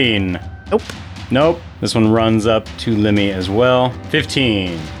 13. Nope. This one runs up to Lemmy as well.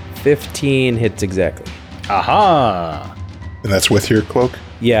 15. 15 hits exactly. Aha! And that's with your cloak?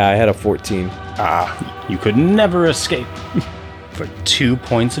 Yeah, I had a 14. You could never escape for 2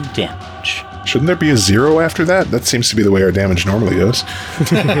 points of damage. Shouldn't there be a 0 after that? That seems to be the way our damage normally goes.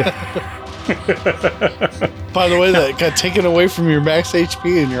 By the way, that got taken away from your max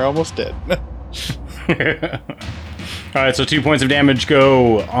HP and you're almost dead. All right, so 2 points of damage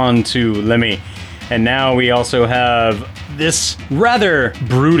go on to Lemmy. And now we also have this rather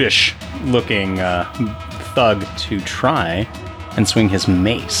brutish looking thug to try and swing his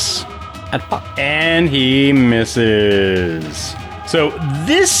mace at Puck. And he misses. So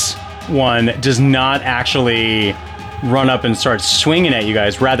this one does not actually run up and start swinging at you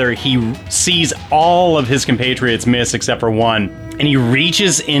guys. Rather, he sees all of his compatriots miss except for one. And he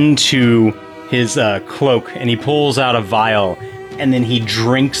reaches into his cloak and he pulls out a vial and then he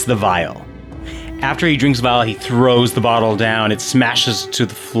drinks the vial. After he drinks the vial, he throws the bottle down. It smashes to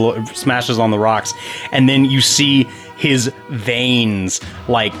the floor, smashes on the rocks. And then you see his veins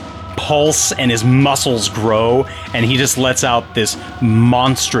like pulse and his muscles grow, and he just lets out this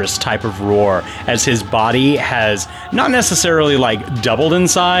monstrous type of roar as his body has not necessarily like doubled in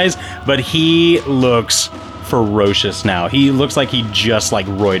size, but he looks ferocious now. He looks like he just like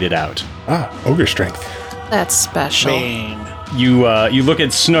roided out. Ogre strength. That's special. You look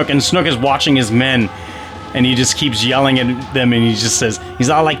at Snook, and Snook is watching his men, and he just keeps yelling at them, and he just says, he's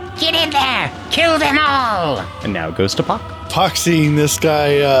all like, Get in there! Kill them all! and now it goes to Puck. Pock, seeing this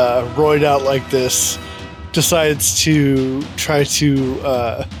guy roid out like this, decides to try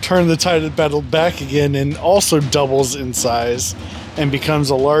to turn the tide of battle back again and also doubles in size and becomes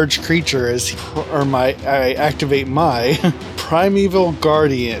a large creature as I activate my Primeval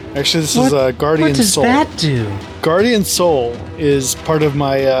Guardian. Actually, this is a Guardian Soul. What does that do? Guardian Soul is part of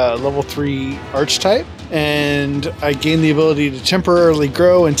my level 3 archetype, and I gain the ability to temporarily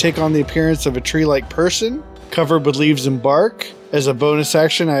grow and take on the appearance of a tree-like person, covered with leaves and bark. As a bonus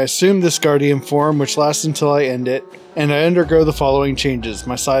action, I assume this Guardian form, which lasts until I end it, and I undergo the following changes.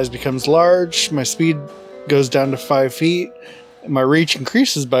 My size becomes large, my speed goes down to 5 feet, my reach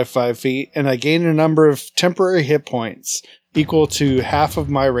increases by 5 feet, and I gain a number of temporary hit points, equal to half of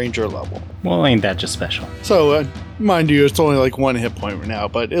my ranger level. Well, ain't that just special? So, mind you, it's only like 1 hit point right now,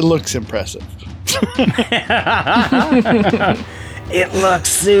 but it looks impressive. It looks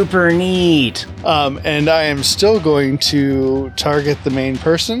super neat. And I am still going to target the main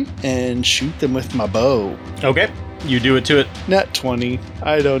person and shoot them with my bow. Okay. You do it to it. Nat 20.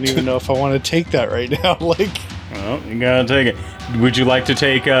 I don't even know if I want to take that right now. Well, you gotta take it. Would you like to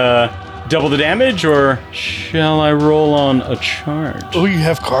take double the damage, or shall I roll on a chart? Oh, you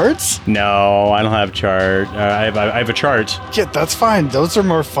have cards? No, I don't have chart. I have a chart. Yeah, that's fine. Those are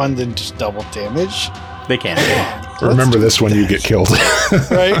more fun than just double damage. They can. Remember this when you get killed.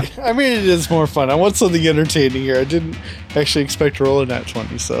 Right? I mean, it is more fun. I want something entertaining here. I didn't actually expect to roll a nat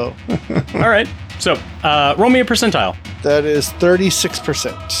 20, so. All right. So, roll me a percentile. That is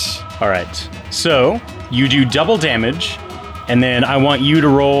 36%. All right. So, you do double damage, and then I want you to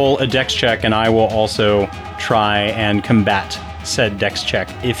roll a dex check, and I will also try and combat said dex check.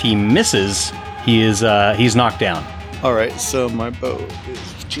 If he misses, he's knocked down. All right, so my bow is...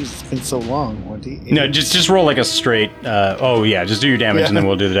 Jeez, it's been so long. 1d8. No, just roll like a straight... just do your damage, and then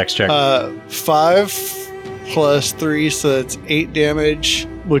we'll do the dex check. 5 plus 3, so that's 8 damage,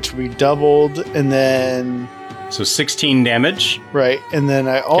 which we doubled, and then... So 16 damage. Right, and then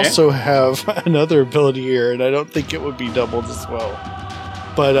I also have another ability here, and I don't think it would be doubled as well.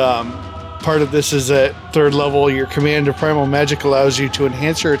 But part of this is at 3rd level, your command of primal magic allows you to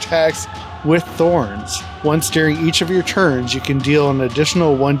enhance your attacks with thorns. Once during each of your turns, you can deal an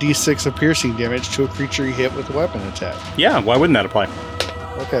additional 1d6 of piercing damage to a creature you hit with a weapon attack. Yeah, why wouldn't that apply?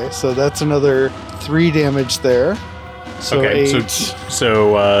 Okay, so that's another 3 damage there. So okay, 8.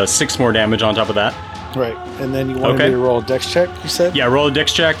 so 6 more damage on top of that. Right, and then you wanted me to roll a dex check, you said? Yeah, roll a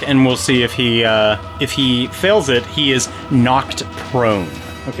dex check, and we'll see if he fails it, he is knocked prone.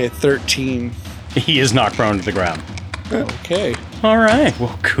 Okay, 13. He is knocked prone to the ground. Okay. All right.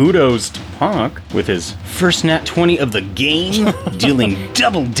 Well, kudos to Ponk with his first nat 20 of the game, dealing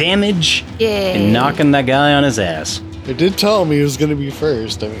double damage and knocking that guy on his ass. I did tell him he was going to be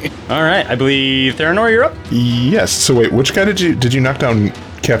first. I mean, all right. I believe Theranor, you're up. Yes. So wait, which guy did you knock down?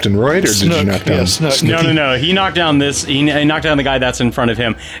 Captain Royd, or did you knock down? Yeah, Snook. No. He knocked down he knocked down the guy that's in front of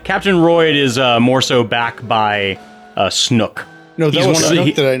him. Captain Royd is more so back by Snook. No, that was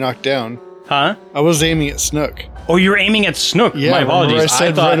Snook that I knocked down. Huh? I was aiming at Snook. Oh, you were aiming at Snook. Yeah, my apologies. I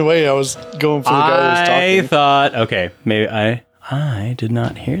said right away I was going for the guy who was talking. I thought, okay, maybe I did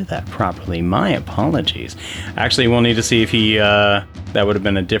not hear that properly. My apologies. Actually, we'll need to see if he, that would have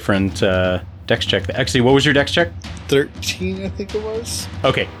been a different dex check. Actually, what was your dex check? 13, I think it was.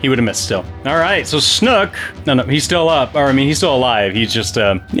 Okay, he would have missed still. All right, so Snook, no, he's still up. Or, I mean, he's still alive. He's just,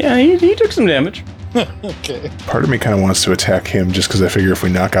 he took some damage. Okay. Part of me kind of wants to attack him just because I figure if we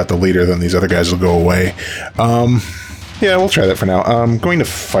knock out the leader, then these other guys will go away. Yeah, we'll try that for now. I'm going to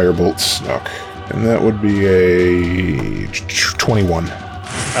Firebolt Snook, and that would be a 21.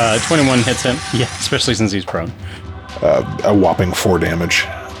 21 hits him. Yeah, especially since he's prone. A whopping 4 damage.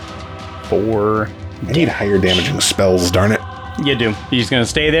 4. I need higher damaging spells, darn it. You do. You just gonna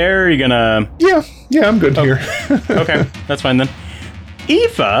stay there, or you gonna... Yeah, I'm good here. Okay, that's fine then.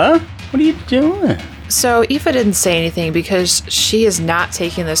 Aoife, what are you doing? So Aoife didn't say anything because she is not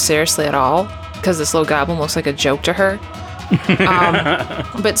taking this seriously at all, because this little goblin looks like a joke to her.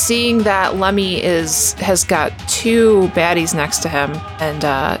 But seeing that Lemmy has got 2 baddies next to him,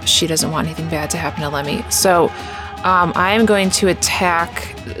 and she doesn't want anything bad to happen to Lemmy. So I am going to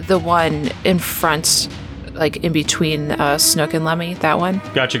attack the one in front, like in between Snook and Lemmy, that one.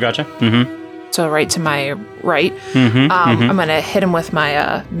 Gotcha. Mm-hmm. So right to my right. I'm going to hit him with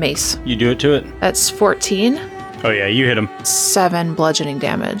my mace. You do it to it. That's 14. Oh yeah, you hit him. 7 bludgeoning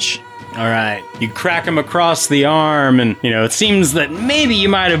damage. All right. You crack him across the arm, and, it seems that maybe you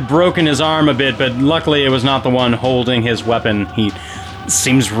might have broken his arm a bit, but luckily it was not the one holding his weapon. He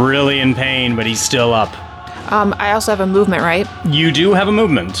seems really in pain, but he's still up. I also have a movement, right? You do have a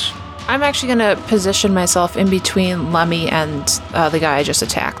movement. I'm actually going to position myself in between Lemmy and the guy I just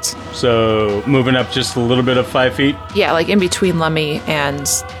attacked. So moving up just a little bit of 5 feet? Yeah, like in between Lemmy and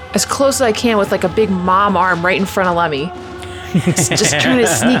as close as I can with like a big mom arm right in front of Lemmy. Just trying to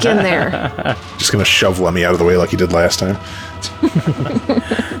sneak in there. Just gonna shove Lemmy out of the way like he did last time.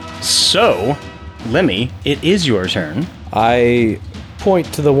 So, Lemmy, it is your turn. I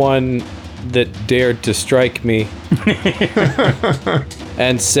point to the one that dared to strike me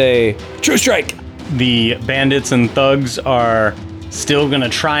and say, "True strike!" The bandits and thugs are still gonna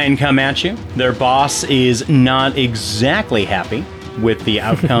try and come at you. Their boss is not exactly happy with the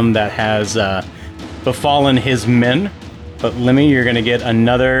outcome that has befallen his men. But Lemmy, you're gonna get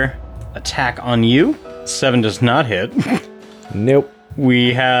another attack on you. 7 does not hit. Nope.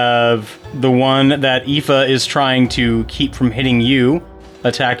 We have the one that Aoife is trying to keep from hitting you,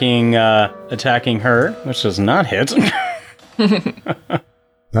 attacking her, which does not hit.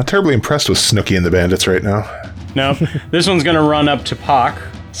 Not terribly impressed with Snooky and the bandits right now. No, this one's gonna run up to Pak.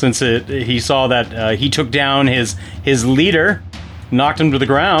 since he saw that he took down his leader, knocked him to the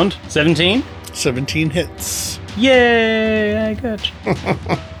ground. 17? 17 hits. Yay, I got you.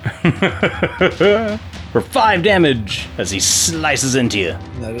 For 5 damage as he slices into you.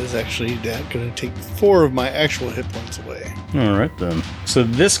 That is actually going to take 4 of my actual hit points away. All right, then. So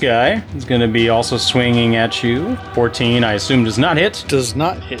this guy is going to be also swinging at you. 14, I assume, does not hit. Does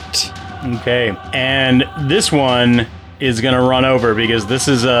not hit. Okay, and this one is going to run over because this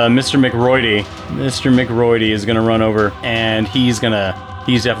is Mr. McRoidy. Mr. McRoidy is going to run over, and he's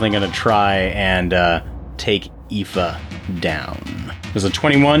definitely going to try and take Aoife down. Does a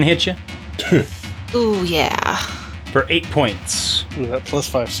 21 hit you? Ooh, yeah. For 8 points. Ooh, that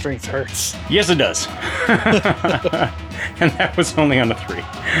 +5 strength hurts. Yes, it does. And that was only on a 3.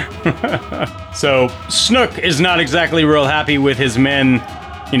 So Snook is not exactly real happy with his men,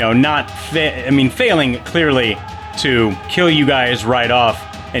 not failing clearly to kill you guys right off.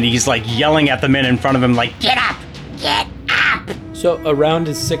 And he's like yelling at the men in front of him like, Get up! Get up! So a round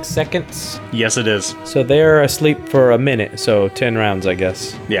is 6 seconds. yes, it is. So they're asleep for a minute. So 10 rounds, I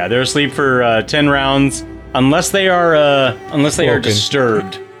guess. Yeah, they're asleep for 10 rounds unless they are Woken.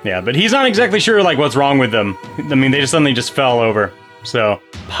 disturbed. Yeah, but he's not exactly sure like what's wrong with them. I mean, they just suddenly just fell over. So,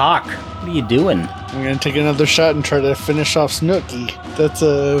 Pock, what are you doing? I'm going to take another shot and try to finish off Snooky. That's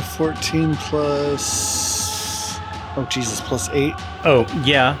a 14 plus... Oh, Jesus, plus 8. Oh,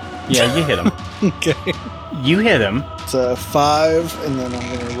 yeah, you hit him. Okay. You hit him. It's a 5, and then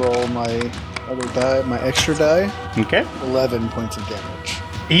I'm going to roll my other die, my extra die. Okay. 11 points of damage.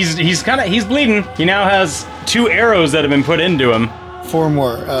 He's bleeding. He now has 2 arrows that have been put into him. 4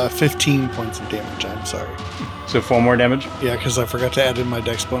 more, 15 points of damage, I'm sorry. So 4 more damage. Yeah, because I forgot to add in my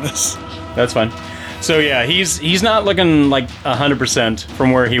dex bonus. That's fine. So yeah, he's not looking like 100%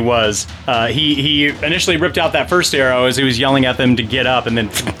 from where he was. He initially ripped out that first arrow as he was yelling at them to get up, and then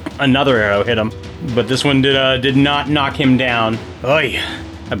another arrow hit him. But this one did not knock him down. Oy,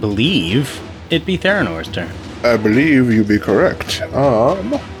 I believe it'd be Theranor's turn. I believe you be correct.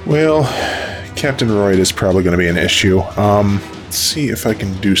 Well, Captain Royd is probably going to be an issue. Let's see if I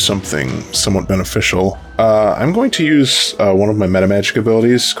can do something somewhat beneficial. I'm going to use one of my metamagic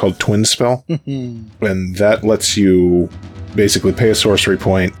abilities called Twin Spell. And that lets you basically pay a sorcery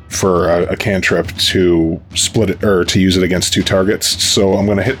point for a cantrip to split it, or to use it against 2 targets. So I'm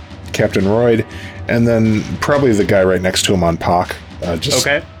going to hit Captain Royd, and then probably the guy right next to him on Pock, just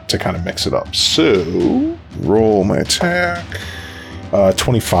to kind of mix it up. So, roll my attack.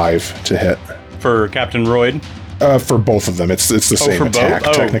 25 to hit. For Captain Royd? For both of them. It's the same attack,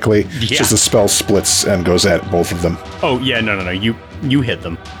 technically. It's just the spell splits and goes at both of them. Oh, yeah, no. You hit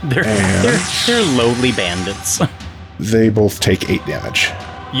them. They're lowly bandits. They both take 8 damage.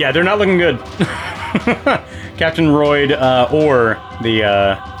 Yeah, they're not looking good. Captain Royd, or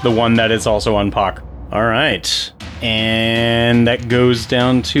the one that is also on Pock. All right. And that goes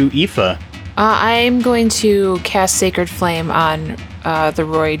down to Aoife. I'm going to cast Sacred Flame on the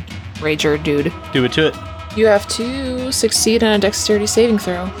Royd Rager dude. Do it to it. You have to succeed on a dexterity saving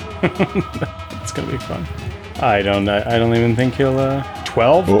throw. It's gonna be fun. I don't even think he'll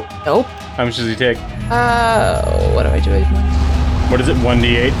 12? Oh. Nope. How much does he take? What do I do? What is it,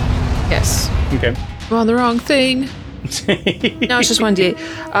 1d8? Yes. Okay. I'm on the wrong thing. No, it's just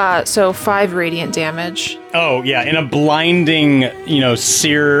 1d8. So 5 radiant damage. Oh, yeah, in a blinding,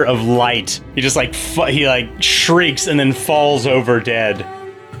 sear of light. He just he shrieks and then falls over dead.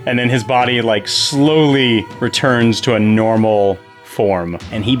 And then his body slowly returns to a normal form.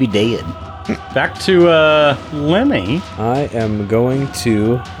 And he be dead. Back to Lemmy. I am going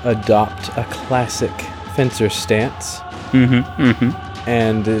to adopt a classic fencer stance.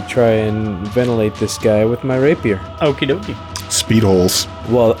 And try and ventilate this guy with my rapier. Okie dokie. Speed holes.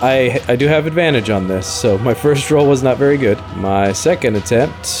 Well, I do have advantage on this, so my first roll was not very good. My second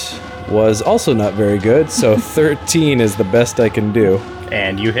attempt was also not very good, so 13 is the best I can do.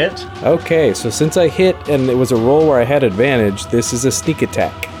 And you hit. Okay, so since I hit and it was a roll where I had advantage, this is a sneak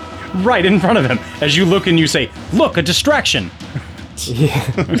attack. Right in front of him. As you look and you say, "Look, a distraction."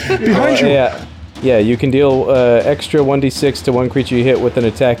 Behind you. Yeah, you can deal extra 1d6 to one creature you hit with an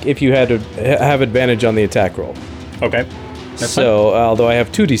attack if you had to have advantage on the attack roll. Okay. That's so, although I have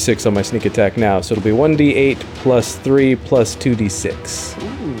 2d6 on my sneak attack now, so it'll be 1d8 plus 3 plus 2d6.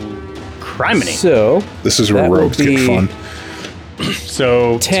 Criminy. So, This is where that rogues will get be fun.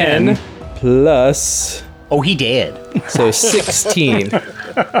 So 10 plus... Oh, he dead. So 16.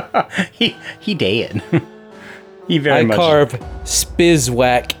 He dead. He very I much. carve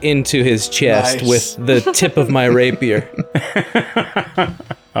Spizwhack into his chest Nice. with the tip of my rapier.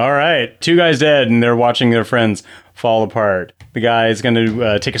 All right, 2 guys dead, and they're watching their friends fall apart. The guy is going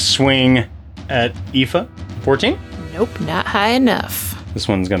to take a swing at Aoife. 14? Nope, not high enough. This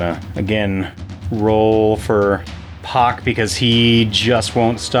one's going to, again, roll for Pock because he just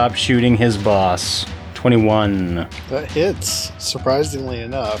won't stop shooting his boss. 21 That hits, surprisingly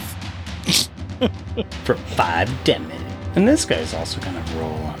enough. for 5 damage. And this guy's also going to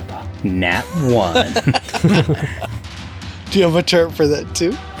roll on Pock. Nat 1 Do you have a chart for that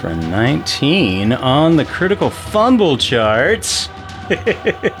too? for 19 on the critical fumble charts.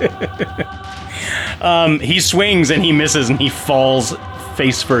 He swings and he misses and he falls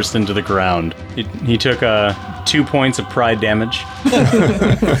face first into the ground. He took 2 points of pride damage.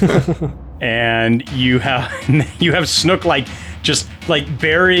 And you have Snook just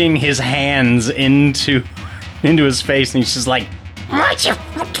burying his hands into his face, and he's just like,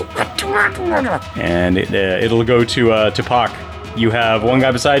 and it'll go to Pock. You have one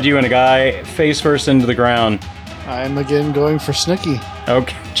guy beside you and a guy face first into the ground. I'm again going for Snooky.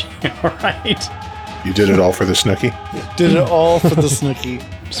 Okay, all right. You did it all for the Snooky? Did it all for the Snooky.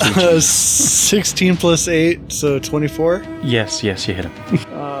 16 plus 8, so 24. Yes, you hit him.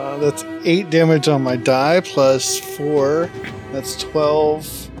 That's 8 damage on my die plus 4. That's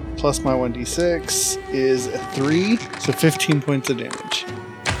 12 plus my 1d6 is 3, so 15 points of damage.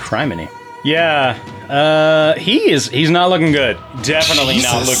 Criminy. Yeah, he's not looking good. Definitely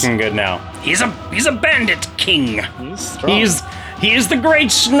not Jesus. looking good now. He's a bandit king. He's strong. He is the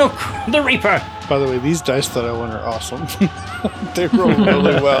great Snook, the Reaper. By the way, these dice that I won are awesome. They roll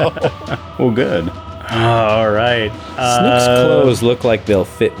really well. Well, good. All right. Snook's clothes look like they'll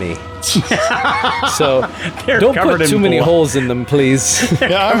fit me. So They're don't covered put in too many blood. holes in them, please.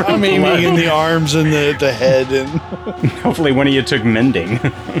 Yeah, I'm aiming in the arms and the head. And Hopefully one of you took mending.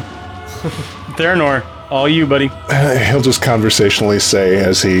 Theranor, all you, buddy. He'll just conversationally say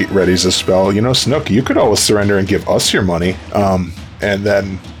as he readies a spell, you know, Snook, you could always surrender and give us your money. And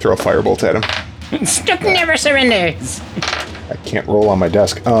then throw a firebolt at him. Snook never surrenders. I can't roll on my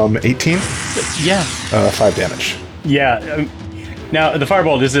desk. 18? Yeah. 5 damage. Yeah. Now, the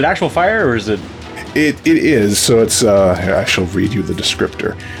firebolt, is it actual fire or is it... It is, so it's, I shall read you the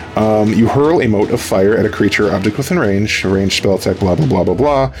descriptor. You hurl a mote of fire at a creature or object within range, ranged spell attack, blah, blah, blah, blah,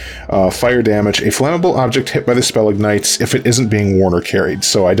 blah. Fire damage. A flammable object hit by the spell ignites if it isn't being worn or carried,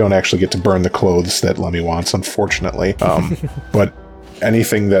 so I don't actually get to burn the clothes that Lemmy wants, unfortunately. But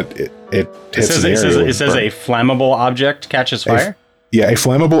anything that it hits in the area It says a flammable object catches fire? Yeah, a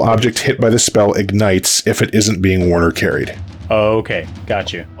flammable object hit by the spell ignites if it isn't being worn or carried. Oh, okay.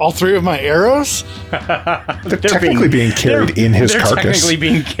 Got you. all 3 of my arrows? They're technically being carried in his they're carcass. technically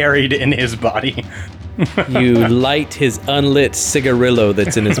being carried in his body. You light his unlit cigarillo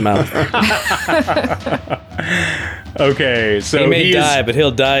that's in his mouth. Okay, so He may is- die, but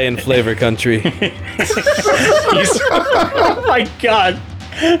he'll die in flavor country. oh my god,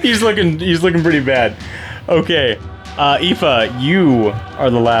 he's looking pretty bad. Okay, Aoife, you are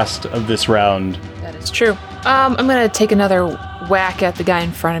the last of this round. That is true. I'm gonna take another whack at the guy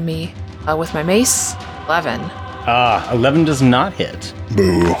in front of me with my mace. 11. 11 does not hit.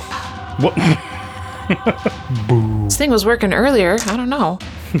 Boo. What? This thing was working earlier. I don't know.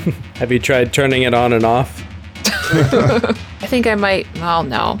 Have you tried turning it on and off? I think I might. Well,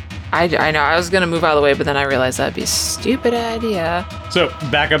 no. I know. I was gonna move out of the way, but then I realized that'd be a stupid idea. So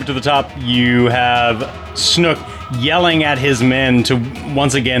back up to the top, you have Snook yelling at his men to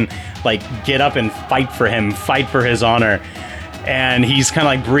once again get up and fight for him, fight for his honor. And he's kind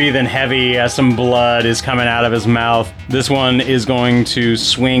of breathing heavy as some blood is coming out of his mouth. This one is going to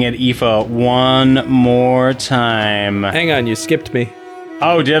swing at Aoife one more time. Hang on, you skipped me.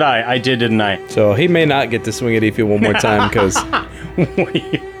 Oh, did I? I did, didn't I? So he may not get to swing at Aoife one more time because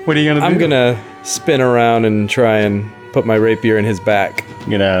What are you gonna do? I'm gonna spin around and try and put my rapier in his back.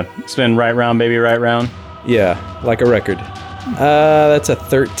 You gonna spin right round, baby, right round. Yeah, like a record. That's a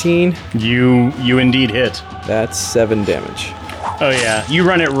 13. You indeed hit. That's 7 damage. Oh yeah, you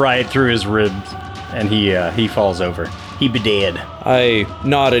run it right through his ribs, and he falls over. He be dead. I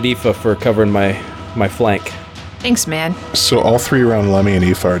nod at Aoife for covering my flank. Thanks, man. So all 3 around Lemmy and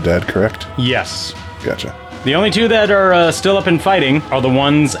Aoife are dead, correct? Yes. Gotcha. The only 2 that are still up and fighting are the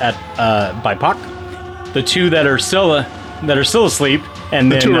ones at by Puck. The 2 that are still asleep,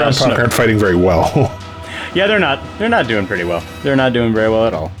 and The then 2 around Puck Snook. aren't fighting very well. Yeah, they're not doing pretty well. They're not doing very well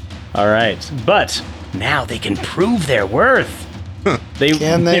at all. All right, but now they can prove their worth.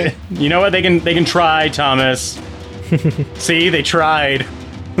 Can they? You know what? They can try, Thomas. See, they tried.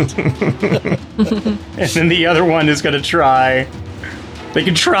 And then the other one is going to try. They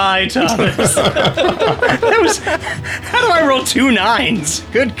can try, Thomas. How do I roll 2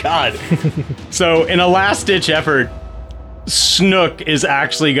 9s? Good God. So, in a last-ditch effort, Snook is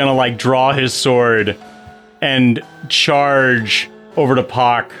actually gonna, like, draw his sword and charge over to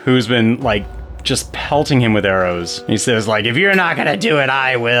Pock, who's been, like, just pelting him with arrows. He says, like, if you're not gonna do it,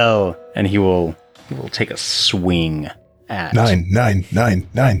 I will. And he will take a swing at 9.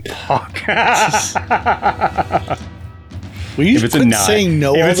 Pock. Will you If it's a quit 9, saying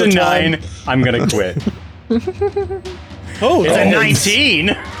no if all it's the a time? 9, I'm gonna quit. Oh, It's a nice.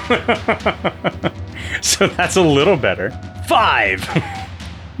 19. So that's a little better. 5.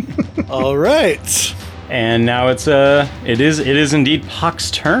 All right. And now it is indeed Pock's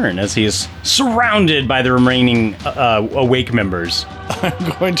turn as he is surrounded by the remaining awake members. I'm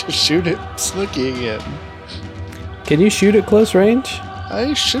going to shoot at Snooky again. Can you shoot at close range?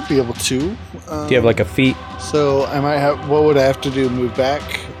 I should be able to. Do you have like a feat? So I might have. What would I have to do? Move back,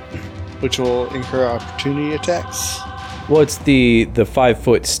 which will incur opportunity attacks. Well, it's the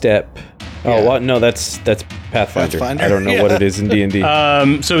 5-foot step. Yeah. Oh, what? No, that's Pathfinder. Pathfinder? I don't know what Yeah. it is in D&D.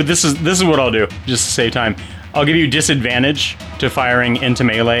 So this is what I'll do, just to save time. I'll give you disadvantage to firing into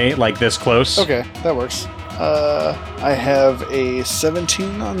melee like this close. Okay, that works. I have a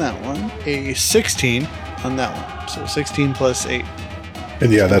 17 on that one, a 16 on that one. So 16 plus 8.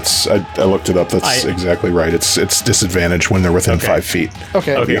 And yeah, I looked it up. That's exactly right. It's disadvantage when they're within 5 feet.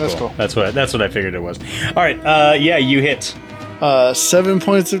 Okay, Okay, that's cool. cool. That's what I figured it was. All right. Yeah, you hit. 7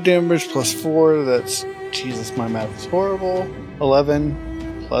 points of damage plus 4. That's, Jesus, my math is horrible.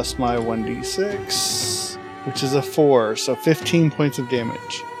 11 plus my 1d6, which is a 4. So 15 points of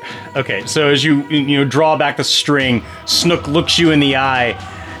damage. Okay, so as you draw back the string, Snook looks you in the eye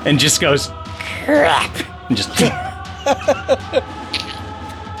and just goes, crap, and just.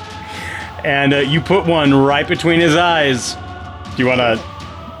 And you put one right between his eyes. Do you wanna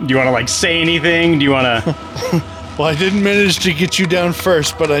like say anything? Do you wanna? Well, I didn't manage to get you down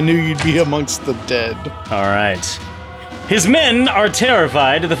first, but I knew you'd be amongst the dead. All right. His men are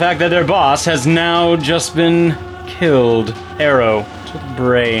terrified of the fact that their boss has now just been killed. Arrow to the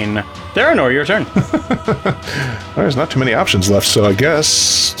brain. Theranor, your turn. There's not too many options left, so I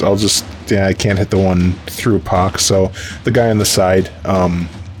guess I'll just I can't hit the one through Pock, so the guy on the side,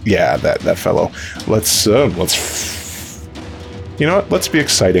 yeah, that fellow. Let's you know what? Let's be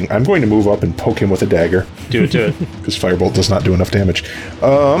exciting. I'm going to move up and poke him with a dagger. Do it. Because Firebolt does not do enough damage.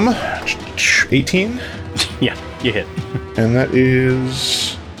 18, Yeah, you hit. and that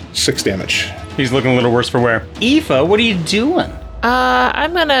is 6 damage. He's looking a little worse for wear. Aoife, what are you doing?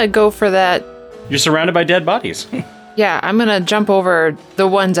 I'm gonna go for that. You're surrounded by dead bodies. Yeah, I'm gonna jump over the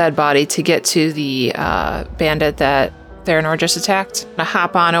one dead body to get to the bandit that Theranor just attacked. I'm gonna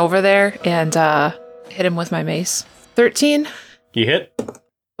hop on over there and hit him with my mace. 13. You hit?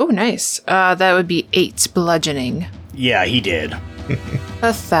 Oh, nice. That would be 8 bludgeoning. Yeah, he did.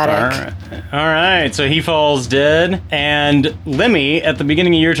 Pathetic. All right, so he falls dead. And Lemmy, at the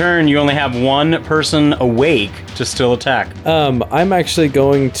beginning of your turn, you only have one person awake to still attack. I'm actually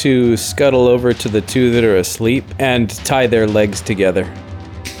going to scuttle over to the 2 that are asleep and tie their legs together.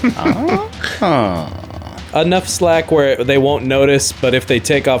 Enough slack where they won't notice, but if they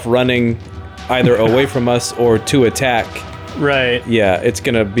take off running either away from us or to attack, Right. yeah, it's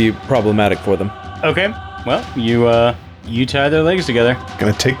gonna be problematic for them. Okay. Well, you tie their legs together.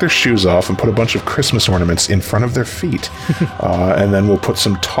 Gonna take their shoes off and put a bunch of Christmas ornaments in front of their feet. And then we'll put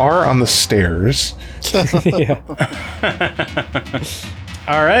some tar on the stairs. Yeah.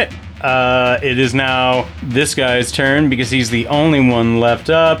 All right. It is now this guy's turn because he's the only one left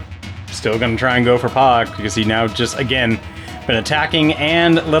up. Still gonna try and go for Pock because he now just, again, been attacking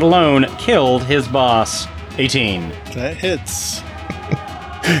and, let alone, killed his boss. 18. That hits.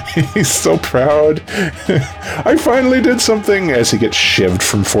 He's so proud. I finally did something as he gets shivved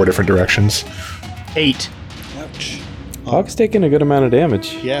from 4 different directions. 8. Ouch. Hawk's taking a good amount of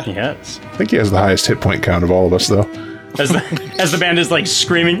damage. Yeah. Yes. I think he has the highest hit point count of all of us, though. As the band is like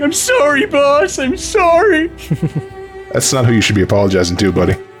screaming, I'm sorry, boss, I'm sorry. That's not who you should be apologizing to,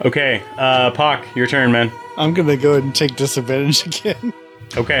 buddy. Okay, Pock, your turn, man. I'm going to go ahead and take disadvantage again.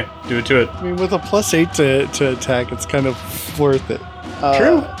 Okay, do it to it. I mean, with a +8 to attack, it's kind of worth it.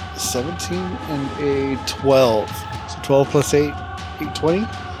 True. 17 and a 12. So 12 plus 8, 20.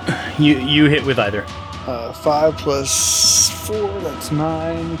 You hit with either. 5 plus 4, that's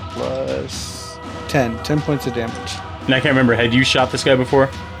 9, plus 10. 10 points of damage. And I can't remember, had you shot this guy before?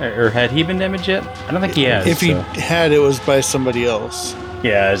 Or had he been damaged yet? I don't think he has. If he so. had, it was by somebody else.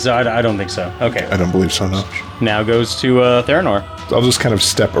 Yeah, so I don't think so. Okay. I don't believe so, no. Now goes to Theranor. I'll just kind of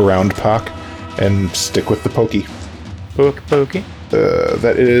step around Pock and stick with the pokey. Pokey.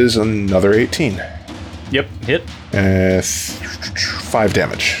 That is another 18. Yep, hit. 5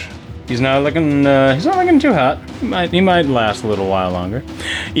 damage. He's not looking too hot. He might last a little while longer.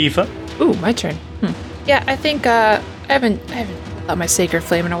 Aoife. Ooh, my turn. Yeah, I think I haven't pulled out my Sacred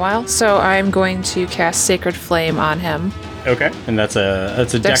Flame in a while, so I'm going to cast Sacred Flame on him. Okay, and that's a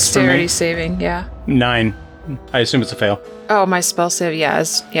dex for me. Dexterity saving, yeah. 9. I assume it's a fail. Oh, my spell save,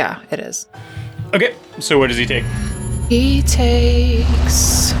 yeah, it is. Okay, so what does he take? He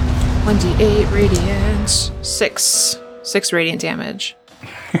takes 1d8 radiant, 6 radiant damage.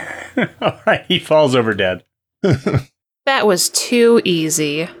 All right, he falls over dead. That was too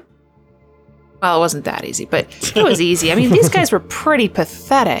easy. Well, it wasn't that easy, but it was easy. I mean, these guys were pretty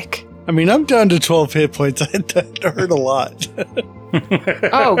pathetic. I mean, I'm down to 12 hit points. That hurt a lot.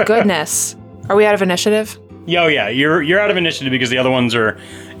 Oh, goodness. Are we out of initiative? Oh yeah, you're out of initiative because the other ones are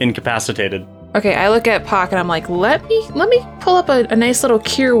incapacitated. Okay, I look at Pock and I'm like, let me pull up a nice little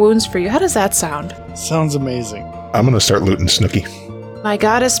cure wounds for you. How does that sound? Sounds amazing. I'm going to start looting Snooky. My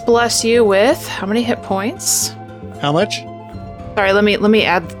goddess bless you with how many hit points? How much? Sorry, let me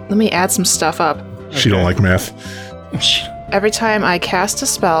add some stuff up. She don't like math. Every time I cast a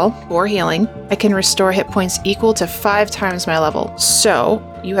spell or healing, I can restore hit points equal to 5 times my level. So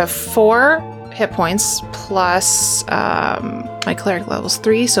you have 4 hit points plus my cleric level's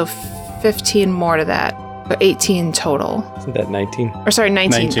 3, so 15 more to that. So 18 total. Isn't that 19? Or sorry,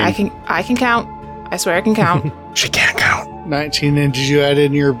 19. I can count. I swear I can count. She can't count. 19, and did you add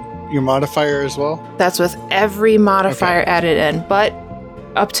in your modifier as well? That's with every modifier added in, but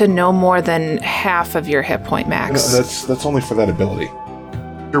up to no more than half of your hit point max. No, that's only for that ability.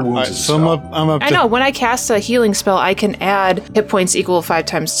 Your wounds is So I'm up to... I know, when I cast a healing spell, I can add hit points equal 5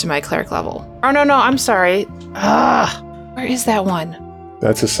 times to my cleric level. Oh, no, I'm sorry. Where is that one?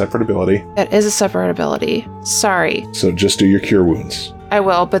 That's a separate ability. That is a separate ability. Sorry. So just do your cure wounds. I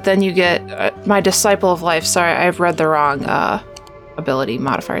will, but then you get my Disciple of Life. Sorry, I've read the wrong ability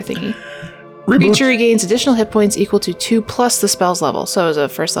modifier thingy. Creature regains additional hit points equal to 2 plus the spell's level. So it was a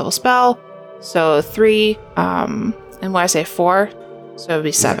first level spell. So 3, and when I say 4, so it would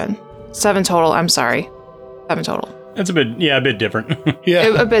be 7. 7 total, I'm sorry. 7 total. It's a bit different.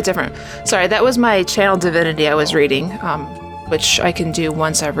 Yeah. A bit different. Sorry, that was my Channel Divinity I was reading, which I can do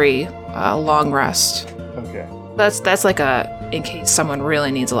once every long rest. Okay. That's like in case someone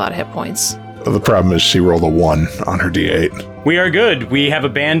really needs a lot of hit points. The problem is she rolled a 1 on her D8. We are good. We have a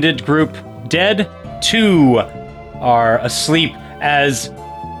bandit group dead. 2 are asleep as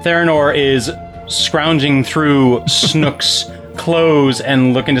Theranor is scrounging through Snook's clothes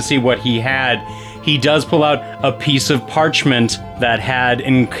and looking to see what he had. He does pull out a piece of parchment that had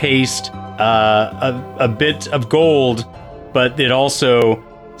encased a bit of gold, but it also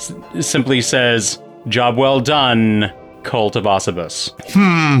simply says, "Job well done, Cult of Ossibus."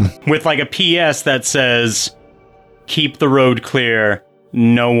 With like a PS that says, "Keep the road clear.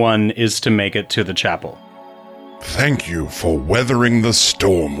 No one is to make it to the chapel." Thank you for weathering the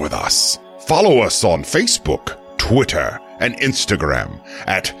storm with us. Follow us on Facebook, Twitter, and Instagram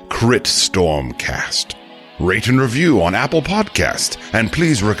at CritStormcast. Rate and review on Apple Podcast, and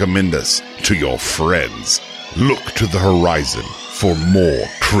please recommend us to your friends. Look to the horizon for more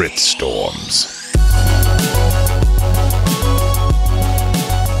Crit Storms.